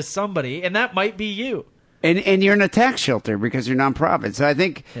paid to somebody, and that might be you. And you're in a tax shelter because you're nonprofit. So I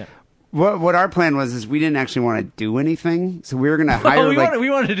think what our plan was is we didn't actually want to do anything, so we were going to hire. We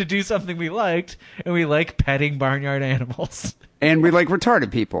wanted to do something we liked, and we like petting barnyard animals. And we like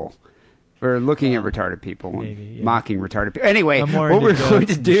retarded people. We're looking at retarded people, mocking retarded people. Anyway, what we're going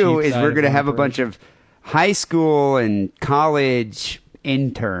to do is we're going to have a bunch of high school and college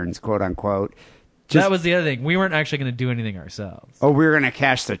interns, quote unquote. That was the other thing. We weren't actually going to do anything ourselves. Oh, we were going to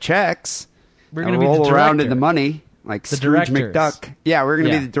cash the checks. We're going to be roll the director. around in the money like the Scrooge directors. McDuck. Yeah, we're going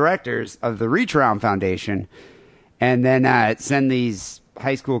to be the directors of the Reach Around Foundation, and then send these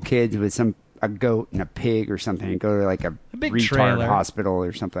high school kids with a goat and a pig or something, and go to like a big retard trailer. hospital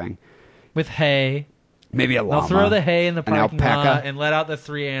or something. With hay. Maybe a llama. They'll throw the hay in the parking lot an and let out the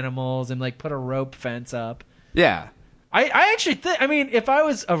 3 animals and like put a rope fence up. Yeah. I actually think, if I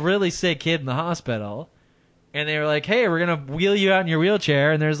was a really sick kid in the hospital and they were like, hey, we're going to wheel you out in your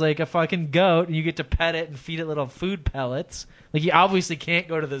wheelchair and there's like a fucking goat and you get to pet it and feed it little food pellets. Like, you obviously can't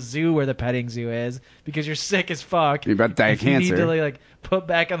go to the zoo where the petting zoo is because you're sick as fuck. You're about to die of cancer. You need to like put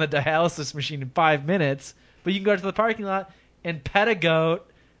back on the dialysis machine in 5 minutes. But you can go to the parking lot and pet a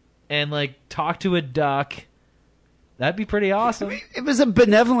goat and like talk to a duck. That'd be pretty awesome. It was a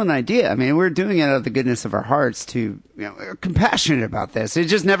benevolent idea. We're doing it out of the goodness of our hearts to, we're compassionate about this. It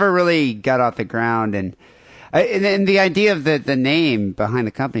just never really got off the ground. And the idea of the name behind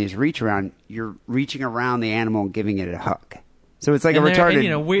the company is Reach Around. You're reaching around the animal and giving it a hug. So it's like a retarded.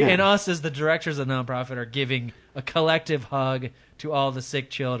 And, and us as the directors of the nonprofit are giving a collective hug to all the sick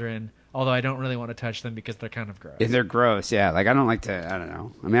children. Although I don't really want to touch them because they're kind of gross. They're gross, yeah. Like, I don't like to, I don't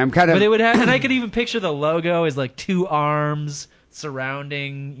know. I'm kind of... But they would have, and I could even picture the logo as like 2 arms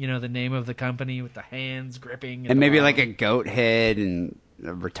surrounding, the name of the company with the hands gripping. And maybe like a goat head and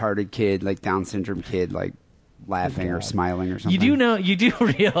a retarded kid, like Down syndrome kid, like laughing or smiling or something. You do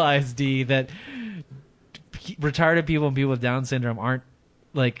realize, D, that retarded people and people with Down syndrome aren't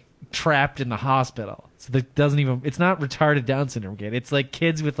like trapped in the hospital. So that doesn't even, it's not retarded Down syndrome kid. It's like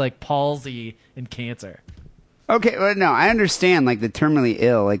kids with like palsy and cancer. Okay, well, no, I understand like the terminally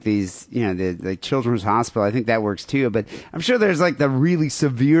ill, like these, the children's hospital. I think that works too. But I'm sure there's like the really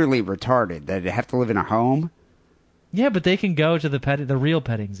severely retarded that have to live in a home. Yeah, but they can go to the real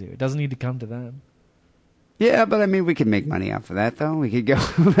petting zoo. It doesn't need to come to them. Yeah, but we could make money off of that, though. We could go.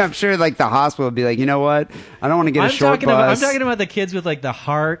 I'm sure, like, the hospital would be like, you know what? I don't want to get a short bus. I'm talking about the kids with, like, the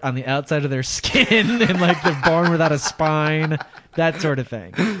heart on the outside of their skin and, like, they're born without a spine, that sort of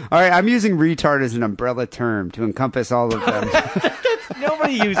thing. All right, I'm using retard as an umbrella term to encompass all of them.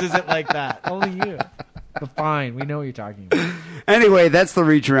 Nobody uses it like that. Only you. But fine, we know what you're talking about. Anyway, that's the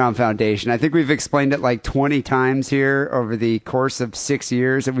Reach Around Foundation. I think we've explained it like 20 times here over the course of 6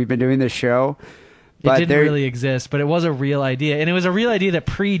 years that we've been doing this show. It didn't really exist, but it was a real idea, and it was a real idea that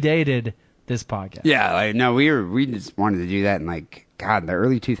predated this podcast. Yeah, no, we just wanted to do that in in the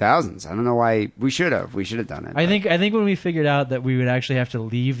early 2000s. I don't know why we should have done it. I think when we figured out that we would actually have to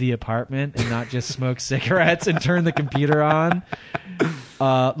leave the apartment and not just smoke cigarettes and turn the computer on,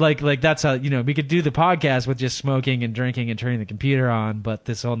 like that's how we could do the podcast with just smoking and drinking and turning the computer on, but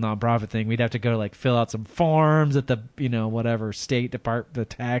this whole nonprofit thing, we'd have to go fill out some forms at the whatever state department, the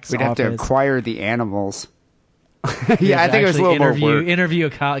tax We'd office. have to acquire the animals. Yeah, I think it was a little more work.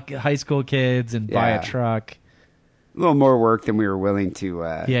 Interview high school kids and buy a truck. A little more work than we were willing to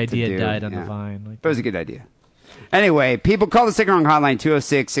The idea to do. died on the vine. But it was a good idea. Anyway, people, call the Sick and Wrong hotline,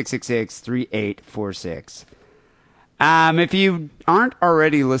 206-666-3846. If you aren't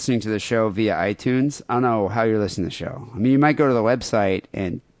already listening to the show via iTunes, I don't know how you're listening to the show. You might go to the website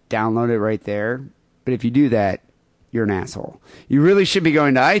and download it right there. But if you do that, you're an asshole. You really should be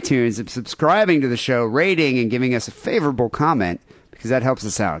going to iTunes and subscribing to the show, rating, and giving us a favorable comment, because that helps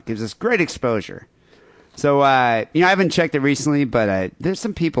us out. It gives us great exposure. So, I haven't checked it recently, but there's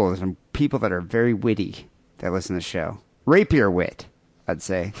some people that are very witty that listen to the show. Rapier wit, I'd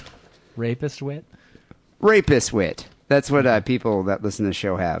say. Rapist wit? Rapist wit. That's what people that listen to the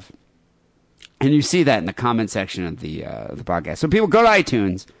show have. And you see that in the comment section of the podcast. So people, go to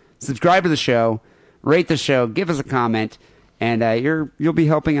iTunes, subscribe to the show, rate the show, give us a comment, and you'll be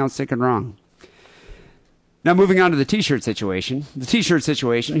helping out Sick and Wrong. Now, moving on to the T-shirt situation. The T-shirt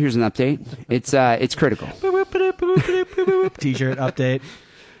situation, here's an update. It's critical. T-shirt update.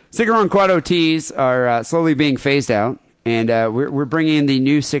 Sick and Wrong Quado tees are slowly being phased out, and we're bringing in the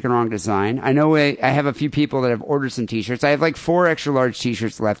new Sick and Wrong design. I know I have a few people that have ordered some T-shirts. I have like 4 extra large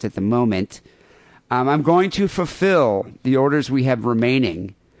T-shirts left at the moment. I'm going to fulfill the orders we have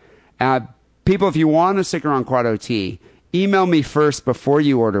remaining. People, if you want a Sick and Wrong Quado tee, email me first before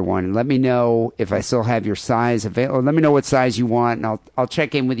you order one and let me know if I still have your size available. Or let me know what size you want, and I'll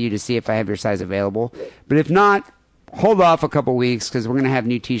check in with you to see if I have your size available. But if not, hold off a couple weeks because we're going to have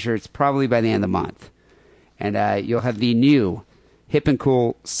new T-shirts probably by the end of the month. And you'll have the new hip and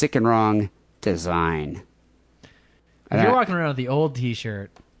cool Sick and Wrong design. If you're walking around with the old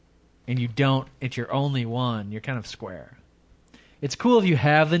T-shirt and you don't, it's your only one, you're kind of square. It's cool if you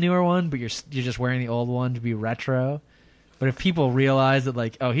have the newer one, but you're just wearing the old one to be retro. But if people realize that,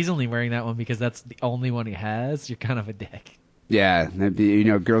 like, oh, he's only wearing that one because that's the only one he has, you're kind of a dick. Yeah,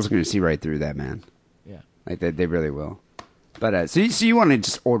 girls are going to see right through that, man. Yeah. Like, they really will. But, so you want to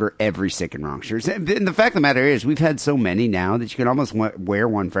just order every Sick and Wrong shirt. And the fact of the matter is, we've had so many now that you can almost wear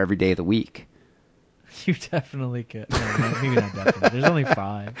one for every day of the week. You definitely could. No, maybe not definitely. There's only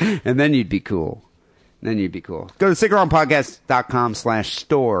 5. And then you'd be cool. Go to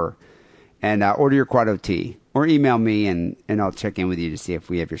sickandwrongpodcast.com/store and order your Quado tee. Or email me, and I'll check in with you to see if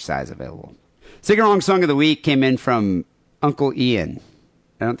we have your size available. Sick and Wrong Song of the Week came in from Uncle Ian.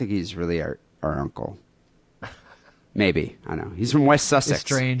 I don't think he's really our uncle. Maybe. I don't know. He's from West Sussex.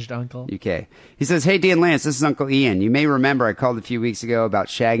 Estranged uncle. UK. He says, "Hey, Dan Lance, this is Uncle Ian. You may remember I called a few weeks ago about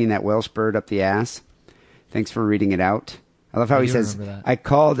shagging that Welsh bird up the ass. Thanks for reading it out." I love how he says, "I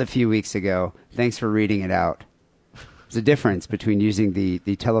called a few weeks ago. Thanks for reading it out." There's a difference between using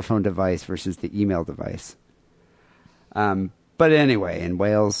the telephone device versus the email device. But anyway, in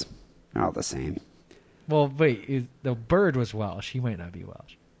Wales, they're all the same. Well, wait, the bird was Welsh. He might not be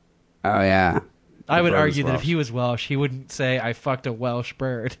Welsh. Oh, yeah. I would argue that if he was Welsh, he wouldn't say, "I fucked a Welsh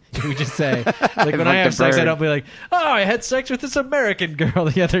bird." He would just say, like, when I have sex, I don't be like, "Oh, I had sex with this American girl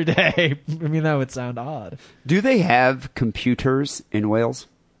the other day." I mean, that would sound odd. Do they have computers in Wales?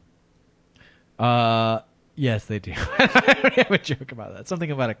 Yes, they do. I have a joke about that. Something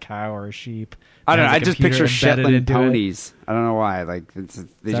about a cow or a sheep. I don't know. I just picture Shetland ponies. I don't know why. Like, is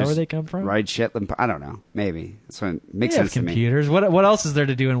that where they come from? Ride Shetland. I don't know. Maybe that's what makes sense to me. Computers. What else is there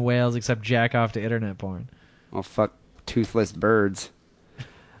to do in Wales except jack off to internet porn? Well, fuck toothless birds.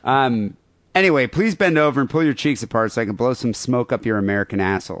 Anyway, please bend over and pull your cheeks apart so I can blow some smoke up your American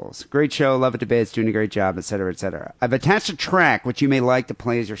assholes. Great show. Love it to bits. Doing a great job, etc., etc. I've attached a track which you may like to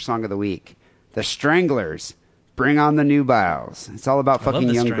play as your song of the week. The Stranglers, Bring on the Nubiles. It's all about fucking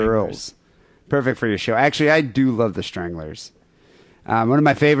young girls. Perfect for your show. Actually, I do love the Stranglers. One of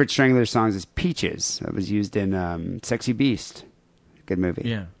my favorite Stranglers songs is Peaches. That was used in Sexy Beast. Good movie.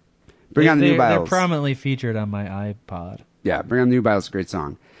 Yeah. Bring on the Nubiles. They're prominently featured on my iPod. Yeah, Bring on the Nubiles is a great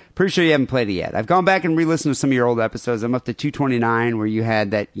song. Pretty sure you haven't played it yet. I've gone back and re-listened to some of your old episodes. I'm up to 229 where you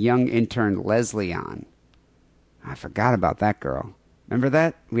had that young intern Leslie on. I forgot about that girl. Remember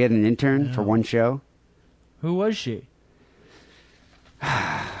that? We had an intern for one show. Who was she?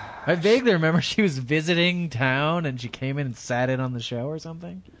 I vaguely remember she was visiting town and she came in and sat in on the show or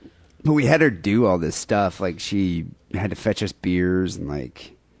something. But we had her do all this stuff. Like, she had to fetch us beers and,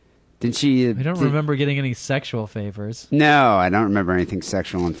 like... Didn't she... I don't remember getting any sexual favors. No, I don't remember anything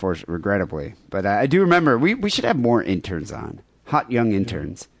sexual, unfortunately, regrettably. But I do remember we should have more interns on. Hot young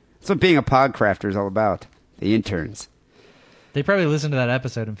interns. That's what being a podcrafter is all about. The interns. They probably listen to that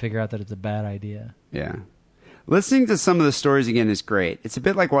episode and figure out that it's a bad idea. Yeah. Listening to some of the stories again is great. It's a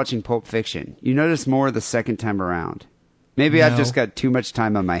bit like watching Pulp Fiction. You notice more the second time around. Maybe I've just got too much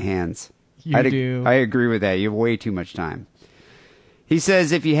time on my hands. You do. I agree with that. You have way too much time. He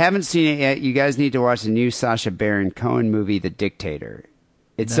says, if you haven't seen it yet, you guys need to watch the new Sacha Baron Cohen movie, The Dictator.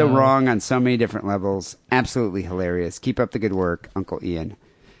 It's so wrong on so many different levels. Absolutely hilarious. Keep up the good work, Uncle Ian.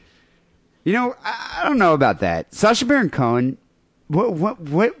 You know, I don't know about that. Sacha Baron Cohen,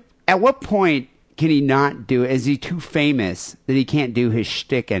 at what point can he not do it? Is he too famous that he can't do his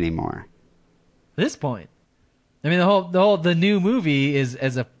shtick anymore? This point. I mean, the new movie is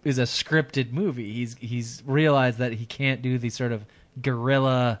a scripted movie. He's realized that he can't do the sort of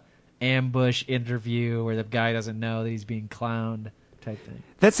guerrilla ambush interview where the guy doesn't know that he's being clowned type thing.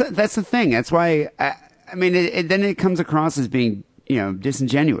 That's the thing. That's why I mean, then it comes across as being, you know,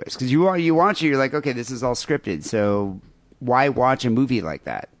 disingenuous, because you watch it, you're like, okay, this is all scripted, so why watch a movie like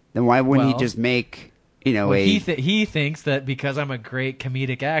that? Then why wouldn't he just make he thinks that because I'm a great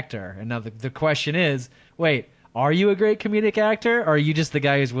comedic actor. And now the question is, wait, are you a great comedic actor, or are you just the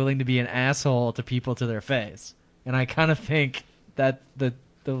guy who's willing to be an asshole to people to their face? And I kind of think that the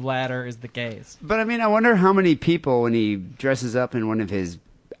latter is the case. But I mean, I wonder how many people, when he dresses up in one of his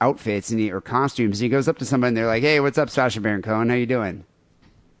outfits or costumes, he goes up to somebody and they're like, "Hey, what's up, Sacha Baron Cohen? How you doing?"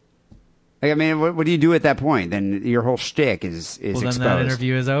 Like, I mean, what do you do at that point? Then your whole shtick is exposed. Then that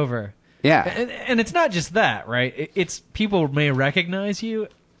interview is over. Yeah. And it's not just that, right? It's people may recognize you,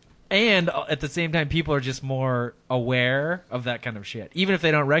 and at the same time, people are just more aware of that kind of shit. Even if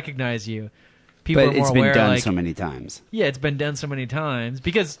they don't recognize you, people are more aware. But it's been done so many times. Yeah, it's been done so many times.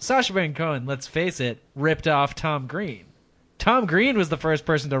 Because Sacha Baron Cohen, let's face it, ripped off Tom Green. Tom Green was the first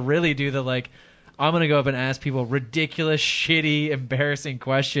person to really do the, like, I'm going to go up and ask people ridiculous, shitty, embarrassing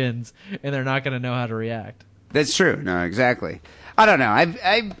questions, and they're not going to know how to react. That's true. No, exactly. I don't know.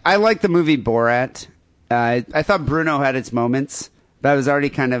 I like the movie Borat. I thought Bruno had its moments, but I was already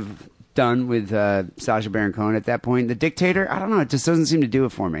kind of done with Sacha Baron Cohen at that point. The Dictator, I don't know. It just doesn't seem to do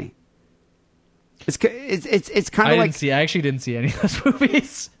it for me. It's kind of like... I actually didn't see any of those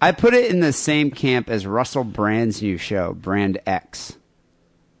movies. I put it in the same camp as Russell Brand's new show, Brand X.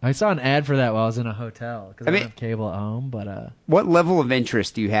 I saw an ad for that while I was in a hotel because I don't have cable at home. But what level of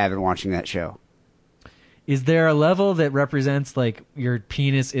interest do you have in watching that show? Is there a level that represents like your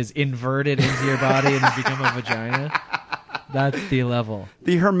penis is inverted into your body and you become a vagina? That's the level.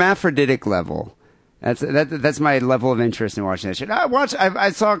 The hermaphroditic level. That's my level of interest in watching that shit. I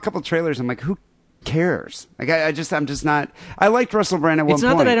saw a couple trailers. I'm like, who cares? Like I'm just not. I liked Russell Brand at one point. It's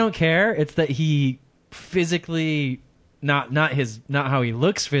not that I don't care. It's that he physically. Not how he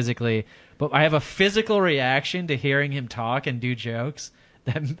looks physically, but I have a physical reaction to hearing him talk and do jokes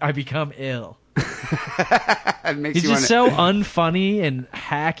that I become ill. He's just so unfunny and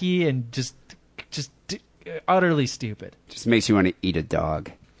hacky and just utterly stupid. Just makes you want to eat a dog.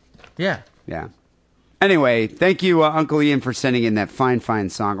 Yeah. Yeah. Anyway, thank you, Uncle Ian, for sending in that fine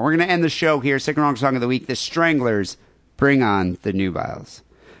song. We're going to end the show here. Second Wrong Song of the Week, The Stranglers, Bring On the Nubiles.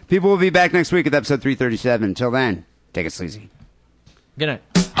 People will be back next week with episode 337. Until then. Take it sleazy. Good night.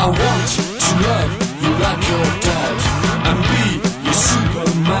 I want to love you like your dad and be your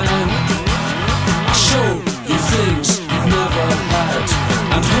Superman. I show you things you've never had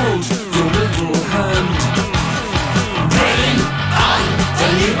and hold your little hand. Bring on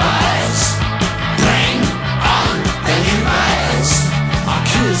the new eyes. Bring on the new eyes. I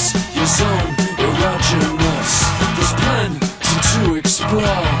kiss your zone erogenous. There's plenty to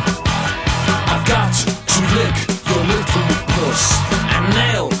explore. I've got to lick your little puss and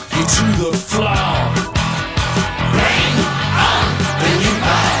nail you to the floor. Bring on the new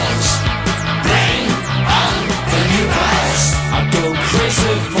eyes. Bring on the new eyes. I go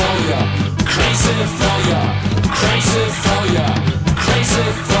crazy for ya, crazy for ya, crazy for ya, crazy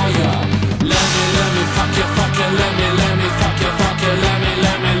for ya. Let me fuck ya, let me fuck ya, let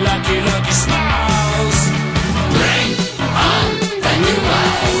me lucky smiles. Bring on the new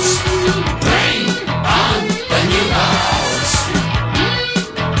eyes. Bring on the new eyes.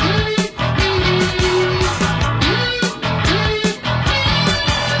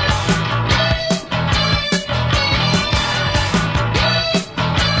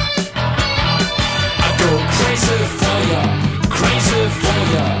 I go crazy for ya, crazy for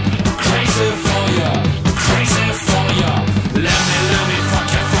ya, crazy for ya, crazy for ya. Let me fuck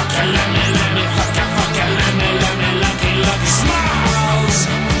ya, let me fuck ya, let me lucky smiles.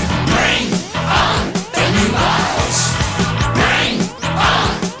 Bring on the new eyes. Bring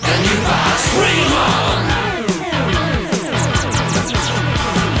on the new eyes. Bring them on.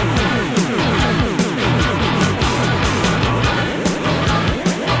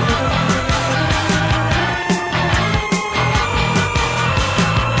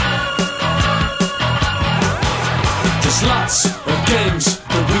 There's lots of games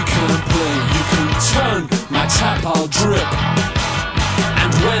that we can play. You can turn my tap, I'll drip.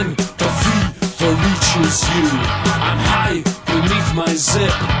 And when the fever reaches you, I'm high beneath my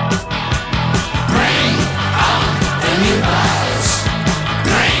zip. Bring on the new eyes.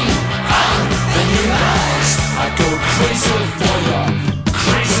 Bring on the new eyes. I go crazy for ya,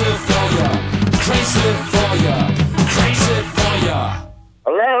 crazy for ya, crazy for ya, crazy for ya.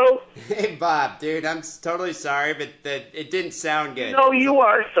 Hello? Hey, Bob, dude, I'm totally sorry, but it didn't sound good. No, you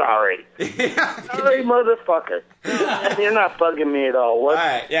are sorry. Sorry, motherfucker. You're not bugging me at all. What? All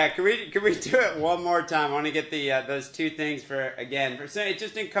right, yeah. Can we do it one more time? I want to get the those two things again. It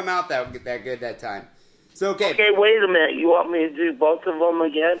just didn't come out that good that time. So okay. Okay, wait a minute. You want me to do both of them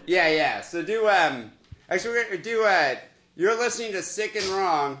again? Yeah. So do actually we're gonna do you're listening to Sick and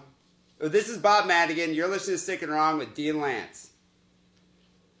Wrong. This is Bob Madigan. You're listening to Sick and Wrong with Dee and Lance.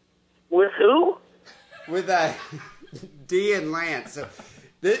 With who? With Dee and Lance. So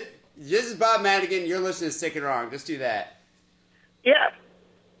this is Bob Madigan. You're listening to Sick and Wrong. Just do that. Yeah.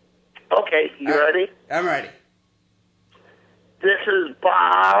 Okay, you ready? I'm ready. This is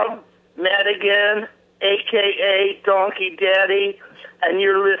Bob Madigan, a.k.a. Donkey Daddy, and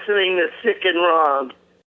you're listening to Sick and Wrong.